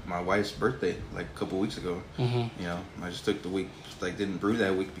my wife's birthday like a couple weeks ago. Mm-hmm. You know, I just took the week, like didn't brew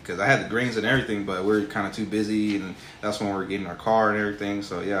that week because I had the grains and everything, but we were kind of too busy, and that's when we were getting our car and everything.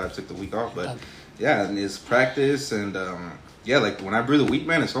 So yeah, I took the week off, but yeah, and it's practice and. Yeah, like when I brew the wheat,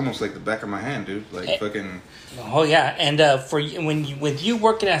 man, it's almost like the back of my hand, dude. Like fucking. Oh yeah, and with you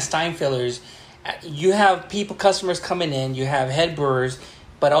working at Stein Fillers, you have customers coming in. You have head brewers,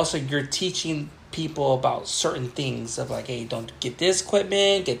 but also you're teaching people about certain things of like, hey, don't get this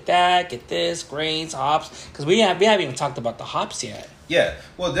equipment, get that, get this grains, hops, because we haven't even talked about the hops yet. Yeah,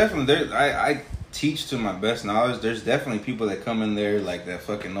 well, definitely. I teach to my best knowledge. There's definitely people that come in there like that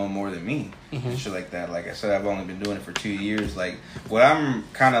fucking know more than me and shit like that. Like I said, I've only been doing it for 2 years. Like what I'm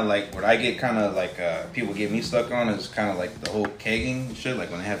kind of like, what I get kind of like people get me stuck on is kind of like the whole kegging and shit.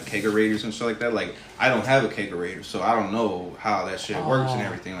 Like when they have kegerators and shit like that. Like I don't have a kegerator, so I don't know how that shit works and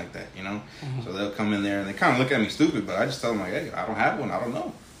everything like that. You know, so they'll come in there and they kind of look at me stupid, but I just tell them like, hey, I don't have one. I don't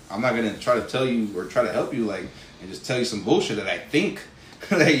know. I'm not gonna try to tell you or try to help you like and just tell you some bullshit that I think.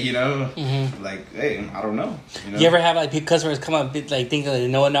 Like, you know, like, hey, I don't know. You know? You ever have like customers come up like think they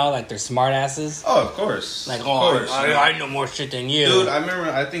know it all, like they're smart asses? Oh, of course. Like, I know more shit than you. Dude, I remember,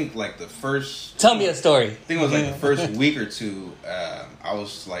 I think like the first... Tell me a story. I think it was like the first week or two, I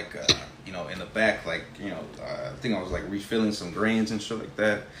was like, you know, in the back, like, you know, I think I was like refilling some grains and shit like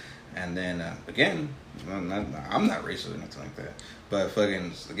that. And then, again, I'm not racist or nothing like that. But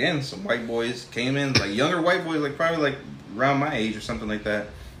fucking, again, some white boys came in, like younger white boys, like probably like around my age or something like that,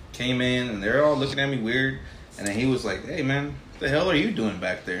 came in and they're all looking at me weird. And then he was like, hey man, what the hell are you doing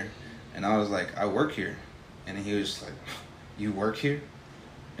back there? And I was like, I work here. And then he was like, you work here?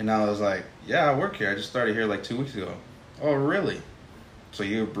 And I was like, yeah, I work here. I just started here like 2 weeks ago. Oh, really? So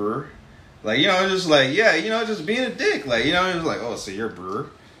you're a brewer? Like, you know, just like, yeah, you know, just being a dick. Like, you know, it was like, oh, so you're a brewer?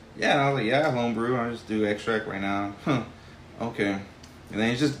 Yeah, and I was like, yeah, I homebrew. I just do extract right now. Huh. Okay. And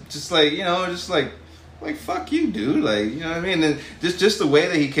then he's just like, you know, just like fuck you, dude. Like, you know what I mean? And just the way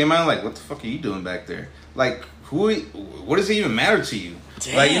that he came out, like, what the fuck are you doing back there? Like, what does it even matter to you?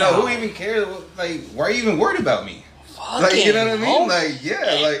 Damn. Like, you know, who even cares? Like, why are you even worried about me? Like, you know what I mean? Like, yeah,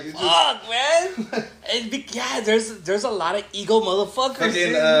 like, it's fuck, man. Yeah, there's a lot of ego motherfuckers.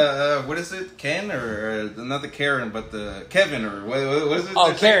 Again, what is it? Ken or not the Karen, but the Kevin or what is it?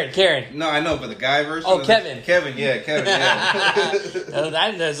 Oh, Karen. No, I know, but the guy version. Oh, Kevin. Kevin. Yeah.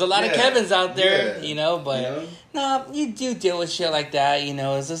 There's a lot of Kevins out there, you know, but no, you do deal with shit like that, you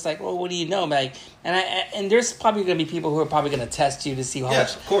know. It's just like, well, what do you know, like, and there's probably gonna be people who are probably gonna test you to see how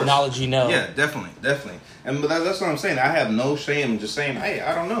much knowledge you know. Yeah, definitely. And that's what I'm saying. I have no shame in just saying, hey,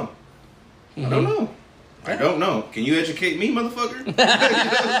 I don't know. I don't know. I don't know. Can you educate me, motherfucker?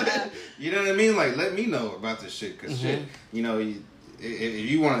 You know what I mean? Like, let me know about this shit. Because shit, you know,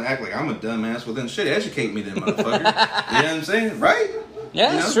 if you want to act like I'm a dumbass, well then shit, educate me then, motherfucker. You know what I'm saying? Right?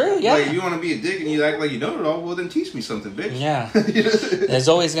 Yeah, that's true. Yeah. Like, if you want to be a dick and you act like you know it all, well then teach me something, bitch. Yeah. There's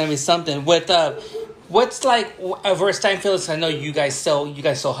always going to be something. With, what's like, over at Stein Fillers, I know you guys sell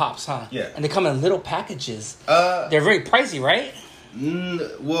hops, huh? Yeah. And they come in little packages. They're very pricey, right?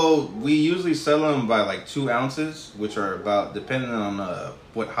 Well, we usually sell them by like 2 ounces, which are about, depending on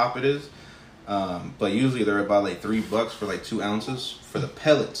what hop it is. But usually they're about like $3 for like 2 ounces for the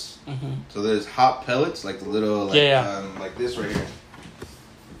pellets. So there's hop pellets, like the little, like, like this right here.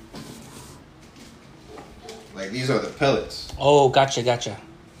 Like these are the pellets. Oh, gotcha.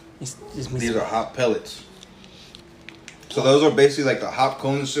 These are hop pellets. So those are basically like the hop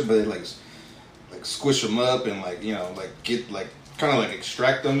cones and shit, but they like squish them up and like, you know, like get like kind of like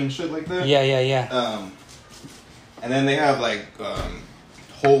extract them and shit like that. Yeah. And then they have like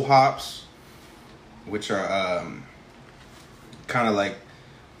whole hops, which are kind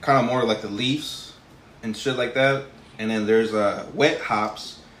of more like the leaves and shit like that. And then there's wet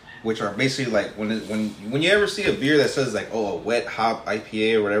hops, which are basically like when you ever see a beer that says like, oh, a wet hop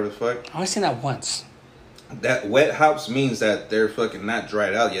IPA or whatever the fuck. I only seen that once. That wet hops means that they're fucking not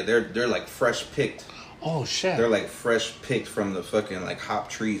dried out yet. They're like fresh picked. Oh shit. They're like fresh picked from the fucking like hop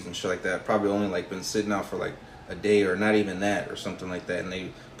trees and shit like that. Probably only like been sitting out for like a day or not even that or something like that, and they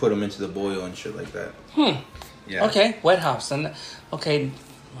put them into the boil and shit like that. Yeah. Okay, wet hops. And okay,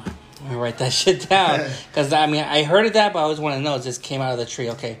 let me write that shit down because I mean I heard of that, but I always want to know it just came out of the tree.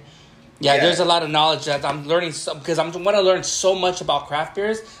 Okay. Yeah, there's a lot of knowledge that I'm learning because I want to learn so much about craft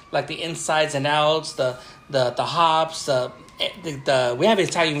beers, like the insides and outs, the hops, we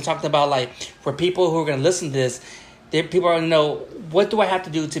haven't even talked about like for people who are going to listen to this, people are going to know what do I have to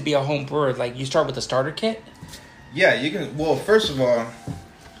do to be a home brewer. Like you start with a starter kit. Yeah, you can. Well, first of all,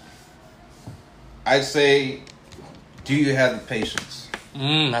 I'd say, do you have the patience?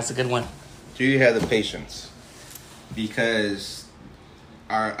 That's a good one. Do you have the patience? Because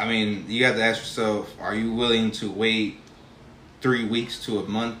I mean, you have to ask yourself, are you willing to wait 3 weeks to a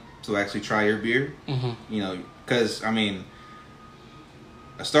month to actually try your beer? Mm-hmm. You know, because, I mean,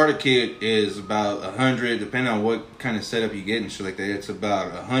 a starter kit is about $100, depending on what kind of setup you get and shit like that. It's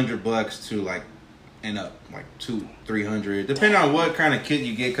about $100 to, like, and up, like, $200-$300, depending on what kind of kit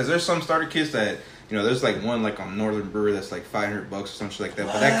you get. Because there's some starter kits that, you know, there's, like, one, like, on Northern Brewer that's, like, $500 or something like that.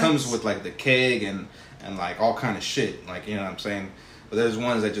 What? But that comes with, like, the keg and like, all kind of shit. Like, you know what I'm saying? But there's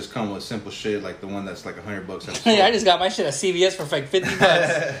ones that just come with simple shit, like the one that's like $100. Yeah, I just got my shit at CVS for like $50.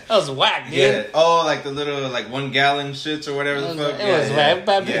 That was whack, dude. Yeah. Oh, like the little like 1 gallon shits or whatever the fuck. It was whack.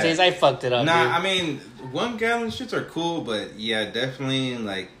 Bad taste. I fucked it up. Nah, dude. I mean 1 gallon shits are cool, but yeah, definitely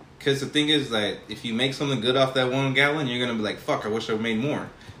like because the thing is like if you make something good off that 1 gallon, you're gonna be like, fuck, I wish I made more.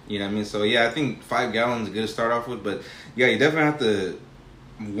 You know what I mean? So yeah, I think 5 gallons is good to start off with, but yeah, you definitely have to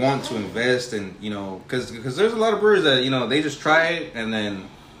want to invest and you know because there's a lot of brewers that you know they just try it and then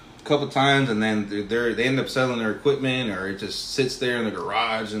couple times and then they end up selling their equipment or it just sits there in the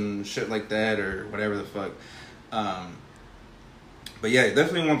garage and shit like that or whatever the fuck. But yeah, you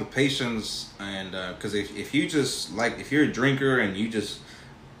definitely want the patience and because if you just like if you're a drinker and you'd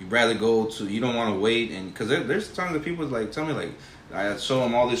rather go to you don't want to wait and because there's times that people like tell me like I show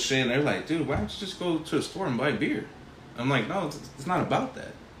them all this shit and they're like, dude, why don't you just go to a store and buy beer? I'm like, no, it's not about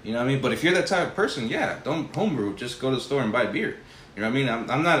that. You know what I mean? But if you're that type of person, yeah, don't homebrew. Just go to the store and buy beer. You know what I mean?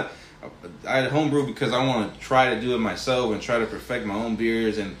 I'm not. I homebrew because I want to try to do it myself and try to perfect my own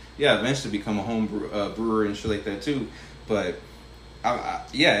beers and yeah, eventually become a home brewer and shit like that too. But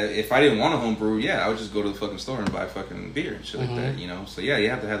yeah, if I didn't want to homebrew, yeah, I would just go to the fucking store and buy fucking beer and shit like that. You know? So yeah, you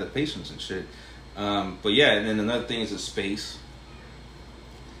have to have the patience and shit. But yeah, and then another thing is the space.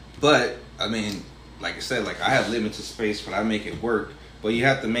 But I mean, like I said, like I have limited space, but I make it work. But you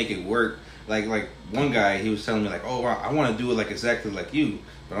have to make it work. Like one guy, he was telling me like, oh, I want to do it like exactly like you.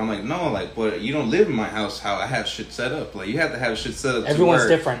 But I'm like, no, like, but you don't live in my house how I have shit set up. Like, you have to have shit set up. Everyone's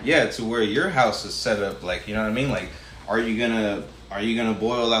different. Yeah, to where your house is set up. Like, you know what I mean? Like, are you gonna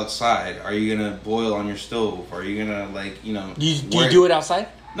boil outside? Are you gonna boil on your stove? Are you gonna like, you know? Do you do it outside?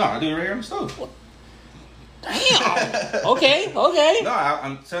 No, I do it right here on the stove. What? Damn. Okay. No,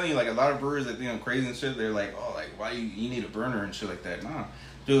 I'm telling you, like a lot of brewers that think I'm crazy and shit. They're like, oh, like why you need a burner and shit like that. Nah,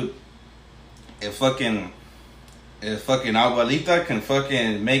 dude. If fucking abuelita can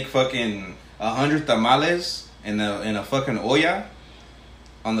fucking make fucking 100 tamales in a fucking olla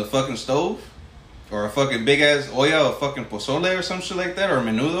on the fucking stove, or a fucking big ass olla or fucking pozole or some shit like that, or a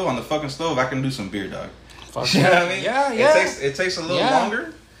menudo on the fucking stove, I can do some beer, dog. Fuck you know what I mean? Yeah. It takes a little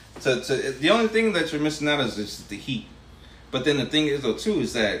longer. The only thing that you're missing out is just the heat. But then the thing is though too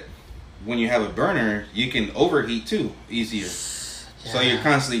is that when you have a burner, you can overheat too easier. Yeah. So you're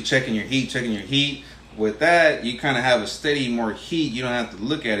constantly checking your heat. With that, you kind of have a steady more heat. You don't have to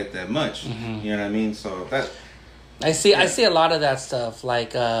look at it that much. Mm-hmm. You know what I mean? So that I see a lot of that stuff.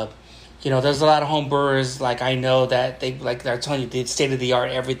 Like you know, there's a lot of home brewers. Like I know that they're telling you the state of the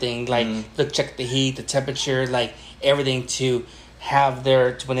art everything. Like look, check the heat, the temperature, like everything to have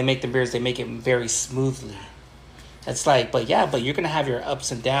when they make the beers, they make it very smoothly. It's like, but you're gonna have your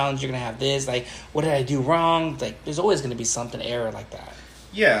ups and downs. You're gonna have this. Like, what did I do wrong? Like, there's always gonna be something error like that.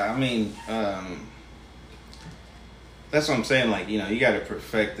 Yeah, I mean. That's what I'm saying. Like, you know, you got to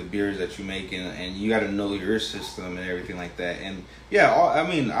perfect the beers that you make, and you got to know your system and everything like that. And yeah, I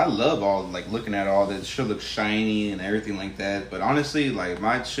mean, I love all like looking at all that shit looks shiny and everything like that. But honestly, like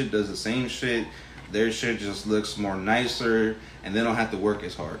my shit does the same shit. Their shit just looks more nicer, and they don't have to work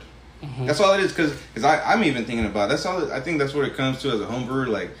as hard. Mm-hmm. That's all it is. Because I'm even thinking about that's all. I think that's what it comes to as a home brewer.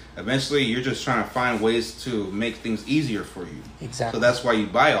 Like eventually, you're just trying to find ways to make things easier for you. Exactly. So that's why you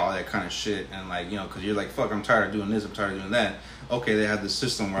buy all that kind of shit, and like, you know, because you're like, fuck, I'm tired of doing this, I'm tired of doing that. Okay, they have this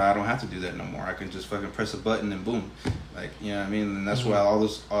system where I don't have to do that no more. I can just fucking press a button and boom, like, you know what I mean. And that's why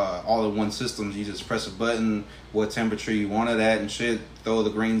all in one systems, you just press a button, what temperature you want it at and shit, throw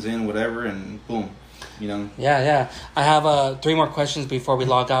the grains in, whatever, and boom. You know. Yeah. I have 3 more questions before we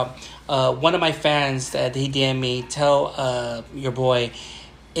log out. One of my fans that he DM'd me, tell your boy,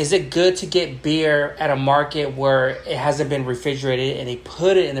 is it good to get beer at a market where it hasn't been refrigerated and they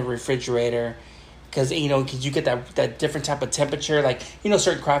put it in the refrigerator? Because, because you get that different type of temperature. Like,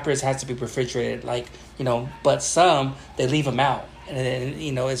 certain craft beers has to be refrigerated. Like, but some, they leave them out. And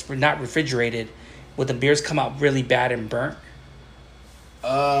then, it's not refrigerated. Would the beers come out really bad and burnt?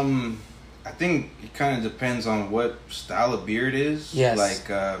 I think it kind of depends on what style of beer it is. Yes. Like,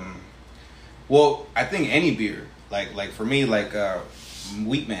 well, I think any beer. Like for me, like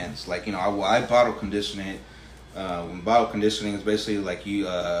Wheatman's. Like, I bottle condition it. Bottle conditioning is basically like you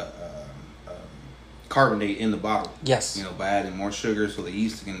carbonate in the bottle. Yes. By adding more sugar so the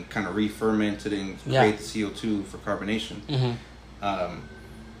yeast can kind of re-ferment it and create the CO2 for carbonation. Mm-hmm.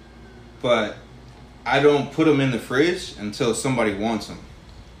 But I don't put them in the fridge until somebody wants them.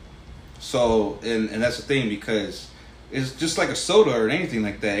 So, and that's the thing, because it's just like a soda or anything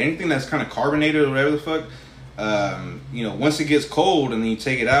like that. Anything that's kind of carbonated or whatever the fuck, once it gets cold and then you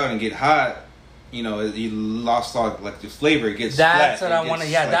take it out and get hot, you lost all like the flavor. It gets that's flat. What I want to.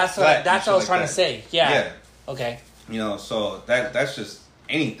 Yeah, that's what I was trying to say. Yeah. Okay. So that's just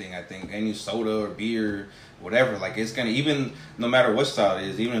anything. I think any soda or beer, whatever. Like, it's gonna, even no matter what style it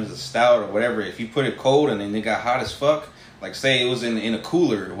is, even if it's a stout or whatever. If you put it cold and then it got hot as fuck. Like, say it was in a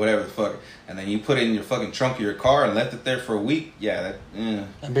cooler or whatever the fuck, and then you put it in your fucking trunk of your car and left it there for a week. Yeah,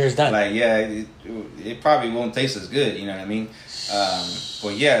 that beer's done. Like, yeah, it probably won't taste as good. You know what I mean?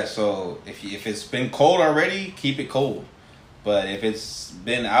 But yeah, so if it's been cold already, keep it cold. But if it's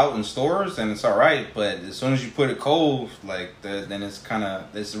been out in stores, then it's all right. But as soon as you put it cold, like then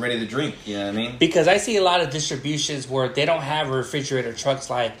it's ready to drink. You know what I mean? Because I see a lot of distributions where they don't have refrigerator trucks.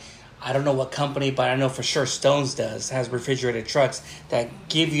 Like, I don't know what company, but I know for sure Stone's has refrigerated trucks that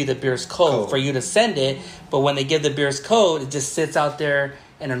give you the beers cold for you to send it. But when they give the beers cold, it just sits out there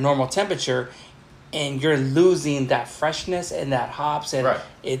in a normal temperature, and you're losing that freshness and that hops. And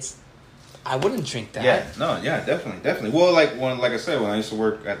I wouldn't drink that. Yeah, definitely. Well, like I said, when I used to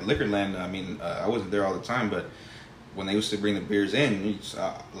work at Liquorland, I mean, I wasn't there all the time, but when they used to bring the beers in, you just,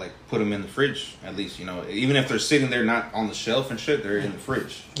 put them in the fridge, at least, even if they're sitting there not on the shelf and shit, they're in the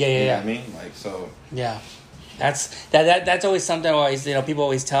fridge. Yeah. You know what I mean? Like, so. Yeah. That's always something always, people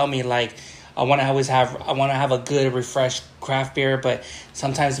always tell me, like, I want to have a good, refreshed craft beer, but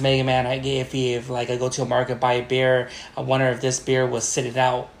sometimes, Mega Man, I get iffy if, like, I go to a market, buy a beer, I wonder if this beer was sitting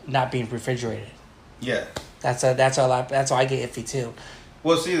out, not being refrigerated. Yeah. That's why I get iffy, too.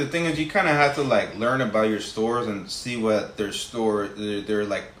 Well, see, the thing is, you kind of have to, like, learn about your stores and see what their they're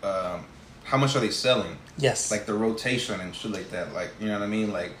like, how much are they selling? Yes. Like, the rotation and shit like that. Like, you know what I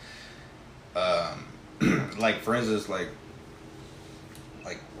mean? Like, like, for instance, like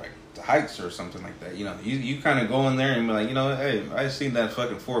the Heights or something like that. You kind of go in there and be like, hey, I've seen that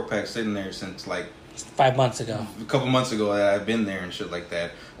fucking 4-pack sitting there since, like, 5 months ago. A couple months ago that I've been there and shit like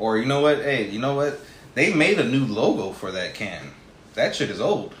that. Or, you know what? Hey, you know what? They made a new logo for that can. That shit is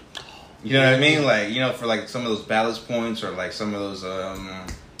old. You know what I mean? Like, for like some of those ballast points or like some of those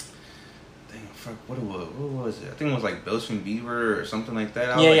what was it? I think it was like Belgian Beaver or something like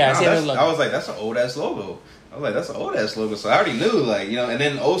that. I was like, that's an old ass logo. So I already knew, like, and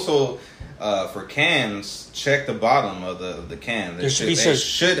then also for cans, check the bottom of the can. They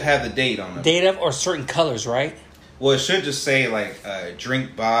should have the date on them. Date of or certain colors, right? Well, it should just say like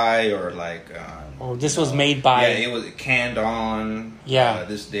drink by or like. Or this was made by. Yeah, it was canned on. Yeah.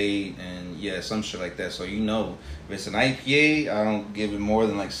 This date and some shit like that. So if it's an IPA, I don't give it more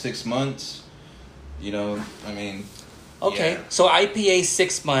than like 6 months. I mean. Okay, so IPA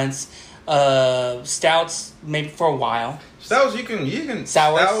 6 months, stouts maybe for a while. Stouts you can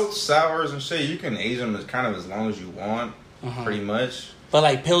sours and shit. You can age them as long as you want, pretty much. But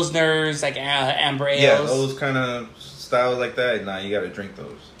like pilsners, like amber ales. Yeah, those kind of styles like that. Nah, you got to drink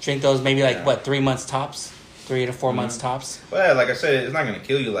those. Drink those maybe 3 months tops, 3 to 4 months tops. Well, yeah, like I said, it's not gonna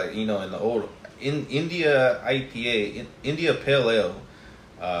kill you. Like in the old India IPA, India Pale Ale,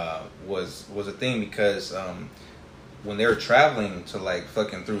 was a thing because when they were traveling to like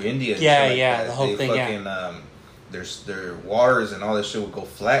fucking through India. And the whole thing. Fucking, their waters and all this shit would go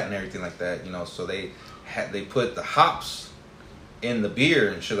flat and everything like that. So they put the hops in the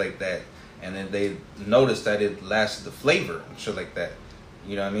beer and shit like that, and then they noticed that it lasted the flavor and shit like that.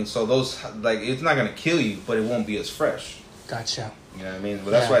 You know what I mean? So those, like, it's not gonna kill you, but it won't be as fresh. Gotcha. You know what I mean?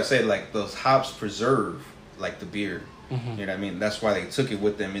 But that's why I say, like, those hops preserve like the beer. You know what I mean? That's why they took it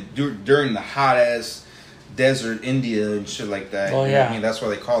with them during the hot ass desert India and shit like that. Oh, you know yeah. what I mean, that's why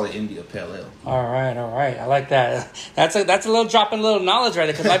they call it India Pale Ale. All right. I like that. That's a little drop in a little knowledge right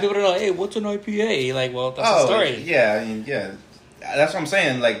there, because a lot of people don't know. Hey, what's an IPA? Like, well, that's the story. Yeah, I mean, yeah. That's what I'm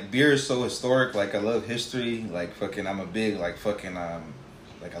saying. Like, beer is so historic. Like, I love history. Like, fucking, I'm a big, like, fucking,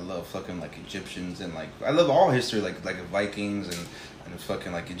 like, I love fucking, like, Egyptians. And, like, I love all history, like Vikings and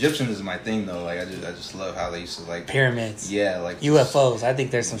fucking, like, Egyptians is my thing, though. Like, I just love how they used to, like... Pyramids. Yeah, like... UFOs. I think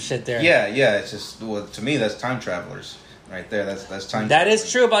there's some shit there. Yeah. It's just... Well, to me, that's time travelers. Right there. That's time That travelers.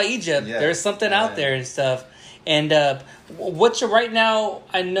 is true about Egypt. Yeah. There's something out there and stuff. And what's your... Right now,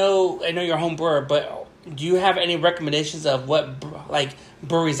 I know you're a home brewer, but... Do you have any recommendations of what, like,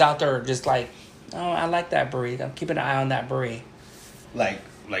 breweries out there are just like, oh, I like that brewery. I'm keeping an eye on that brewery. Like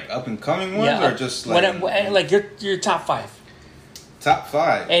up and coming ones, or just like like your top 5? Top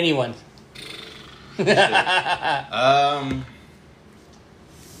 5. Anyone.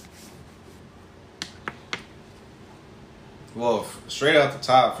 Well, straight out the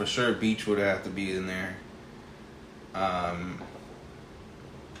top, for sure, Beach would have to be in there.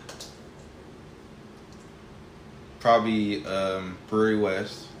 Probably Brewery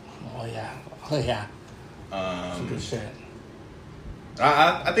West. Oh yeah. Good shit.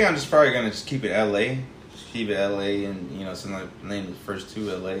 I think I'm just probably gonna just keep it LA. Just keep it LA, and since I named the first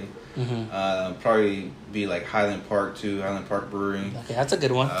 2 LA. Mm-hmm. Probably be like Highland Park too. Highland Park Brewery. Okay, that's a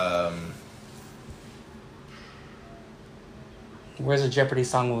good one. Where's the Jeopardy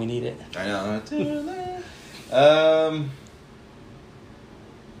song when we need it? I know.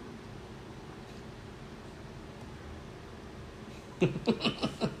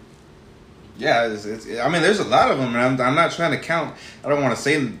 Yeah, I mean, there's a lot of them, and I'm not trying to count. I don't want to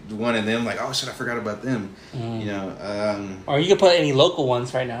say one of them, like, oh shit, I forgot about them. Or you can put any local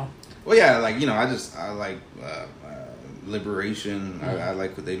ones right now. Well, yeah, like I like Liberation. I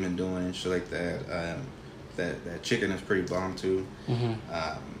like what they've been doing and shit like that. That chicken is pretty bomb too.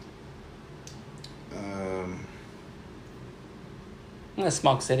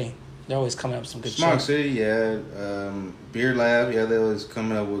 Smog City. They're always coming up with some good Smog shit. City, yeah. Beer Lab, yeah, they always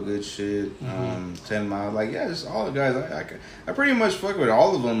coming up with good shit. 10 Mile, like, yeah, just all the guys. I pretty much fuck with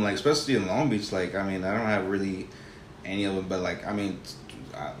all of them, like, especially in Long Beach. Like, I mean, I don't have really any of them, but like, I mean,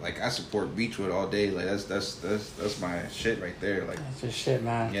 I support Beechwood all day. Like, that's my shit right there. Like, that's your shit,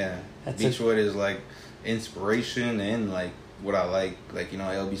 man. Yeah, Beechwood is like inspiration and like what I like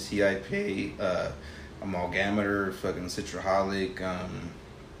LBC IPA, Amalgamator, fucking Citraholic.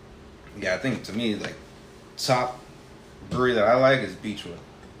 Yeah, I think to me, like, top brewery that I like is Beechwood.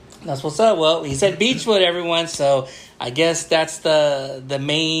 That's what's up. Well, he said Beechwood, everyone, so I guess that's the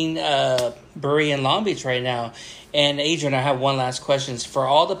main brewery in Long Beach right now. And Adrian, I have one last question. For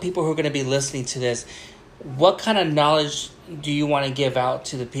all the people who are going to be listening to this, what kind of knowledge do you want to give out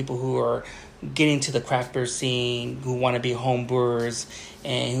to the people who are getting to the craft beer scene, who want to be home brewers,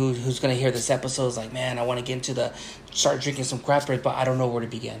 and who's going to hear this episode is like, man, I want to get into start drinking some craft beers, but I don't know where to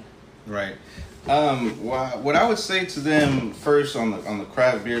begin. Right. What I would say to them first on the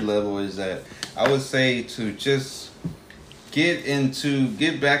craft beer level is that I would say to just get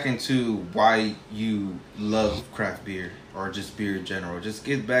back into why you love craft beer or just beer in general. Just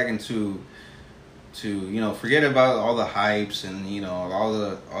get back into forget about all the hypes and all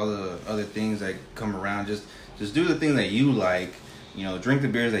the other things that come around. Just do the thing that you like. Drink the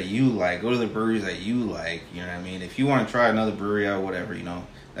beers that you like. Go to the breweries that you like. You know what I mean? If you want to try another brewery out, whatever,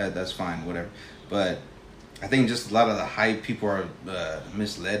 that's fine, whatever. But I think just a lot of the hype, people are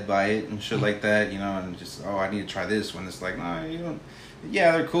misled by it and shit like that, and just, oh, I need to try this when it's like, no, you don't.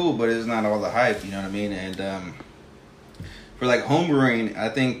 Yeah, they're cool, but it's not all the hype, you know what I mean? And for like homebrewing, I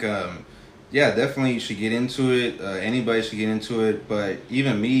think, yeah, definitely you should get into it. Anybody should get into it. But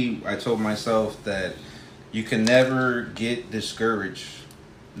even me, I told myself that you can never get discouraged.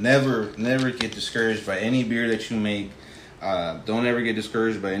 Never get discouraged by any beer that you make. Don't ever get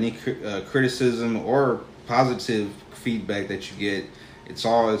discouraged by any criticism or positive feedback that you get. It's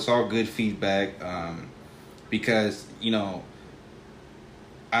all good feedback, because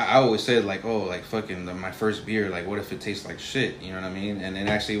I always said like, oh, like fucking my first beer, like what if it tastes like shit? You know what I mean? And it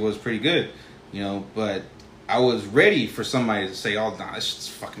actually was pretty good, But I was ready for somebody to say, oh, nah, this shit's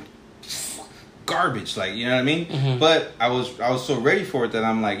fucking garbage, like, you know what I mean? Mm-hmm. But I was so ready for it that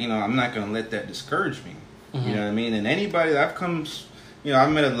I'm like, I'm not gonna let that discourage me. Mm-hmm. You know what I mean? And anybody that I've come,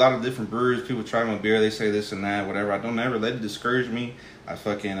 I've met a lot of different brewers. People try my beer, they say this and that, whatever. I don't ever let it discourage me. I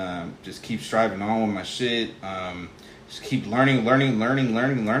fucking just keep striving on with my shit. Just keep learning.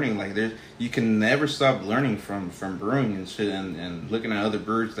 Like you can never stop learning from brewing and shit, and looking at other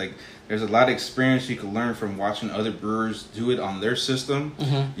brewers. Like there's a lot of experience you can learn from watching other brewers do it on their system.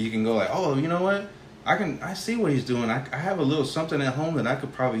 Mm-hmm. You can go like, oh, you know what? I see what he's doing. I have a little something at home that I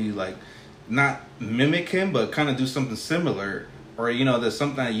could probably like not mimic him, but kind of do something similar. Or, you know, there's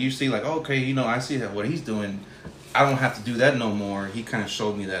something that you see like, okay, you know, I see that what he's doing. I don't have to do that no more. He kind of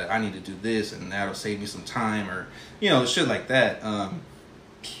showed me that I need to do this, and that'll save me some time, or, you know, shit like that.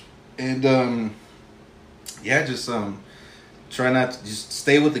 Yeah, just try not to just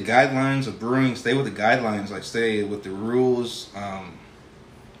stay with the guidelines of brewing. Stay with the guidelines, like stay with the rules.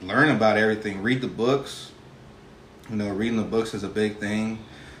 Learn about everything. Read the books. You know, reading the books is a big thing.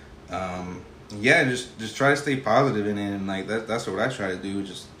 Yeah, just try to stay positive in it, and like that's what I try to do.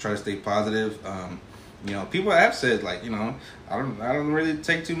 Just try to stay positive. You know, people have said like, you know, I don't really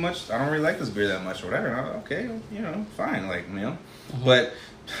take too much. I don't really like this beer that much or whatever. Okay, you know, fine. Like, you know, but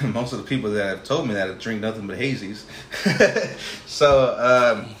most of the people that have told me that drink nothing but hazies.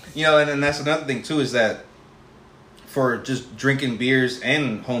 So, you know, and then that's another thing too, is that for just drinking beers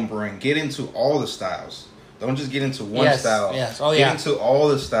and homebrewing, get into all the styles. Don't just get into one style. Yes. Oh, get into all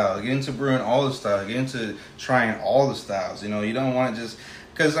the styles. Get into brewing all the styles. Get into trying all the styles. You know, you don't want to just...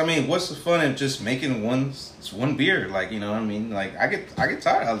 Because, I mean, what's the fun of just making one beer? Like, you know what I mean? Like, I get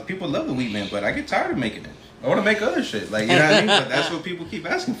tired. People love the Wheat Man, but I get tired of making it. I want to make other shit. Like, you know what I mean? But that's what people keep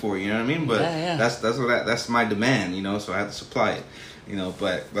asking for, you know what I mean? But that's my demand, you know, so I have to supply it. You know,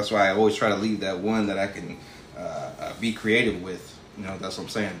 but that's why I always try to leave that one that I can be creative with. You know, that's what I'm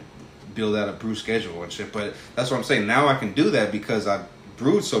saying. Build out a brew schedule and shit. But that's what I'm saying. Now I can do that because I've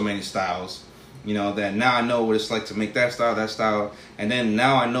brewed so many styles, you know, that now I know what it's like to make that style. And then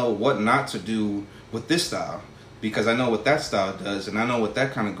now I know what not to do with this style, because I know what that style does, and I know what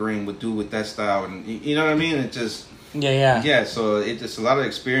that kind of grain would do with that style. And you know what I mean? It just... Yeah, so it's a lot of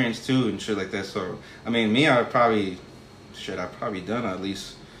experience too and shit like that. So, I mean, me, I've probably done at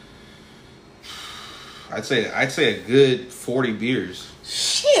least... I'd say a good 40 beers.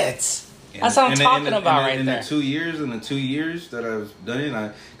 Shit! That's what I'm talking about right there. In the 2 years that I've done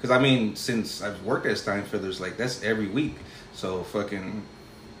it, because I mean, since I've worked at Stein Fillers, like that's every week. So fucking,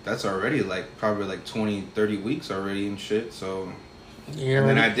 that's already like probably like 20, 30 weeks already and shit. So, and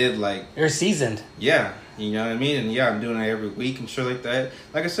then I did like... You're seasoned. Yeah, you know what I mean? And yeah, I'm doing it every week and shit like that.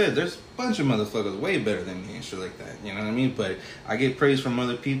 Like I said, there's a bunch of motherfuckers way better than me and shit like that. You know what I mean? But I get praise from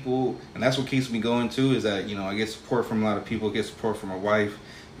other people, and that's what keeps me going too, is that, you know, I get support from a lot of people, get support from my wife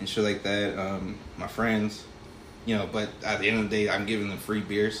and shit like that, my friends, you know, but at the end of the day, I'm giving them free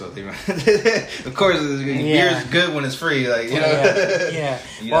beer, so they, of course, beer is good when it's free, like, you know. Yeah.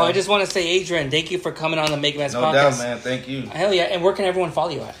 Well, I just want to say, Adrian, thank you for coming on the Make Mess podcast. No doubt, man. Thank you. Hell yeah. And where can everyone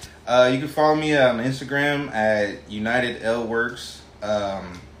follow you at? You can follow me on Instagram at United L Works. Yeah,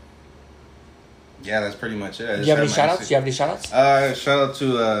 that's pretty much it. Do you have any shout-outs? Shout out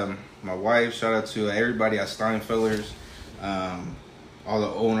to my wife. Shout out to everybody at Stein Fillers. All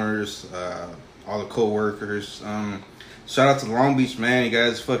the owners, all the co-workers. Shout out to Long Beach, man. You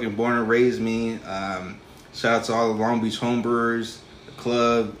guys fucking born and raised me. Shout out to all the Long Beach homebrewers, the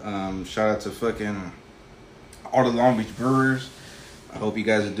club. Shout out to fucking all the Long Beach brewers. I hope you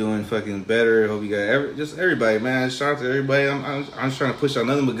guys are doing fucking better. I hope you guys, just everybody, man. Shout out to everybody. I'm just trying to push out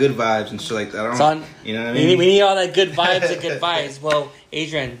nothing but good vibes and shit like that. You know what I mean? We need all that good vibes and good vibes. Well,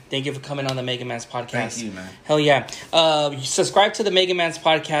 Adrian, thank you for coming on the Mega Man's podcast. Thank you, man. Hell yeah. Subscribe to the Mega Man's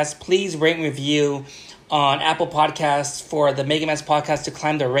podcast. Please rate and review on Apple Podcasts for the Mega Man's podcast to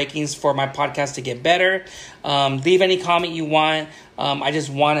climb the rankings for my podcast to get better. Leave any comment you want. I just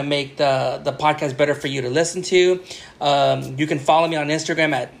want to make the podcast better for you to listen to. You can follow me on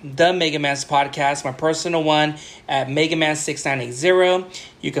Instagram at The Mega Man's Podcast, my personal one at Megaman6980.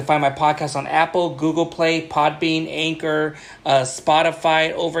 You can find my podcast on Apple, Google Play, Podbean, Anchor,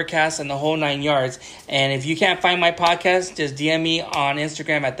 Spotify, Overcast, and the whole 9 yards. And if you can't find my podcast, just DM me on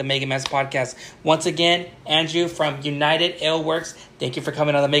Instagram at The Mega Man's Podcast. Once again, Andrew from United Ale Works, thank you for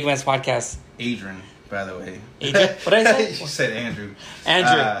coming on the Mega Man's Podcast. Adrian, by the way. Adrian? What did I say? You said Andrew.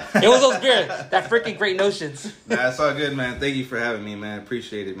 Andrew. It was those beers. That freaking great notions. Nah, it's all good, man. Thank you for having me, man.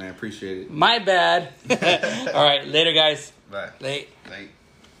 Appreciate it, man. Appreciate it. My bad. All right. Later, guys. Bye. Late. Late.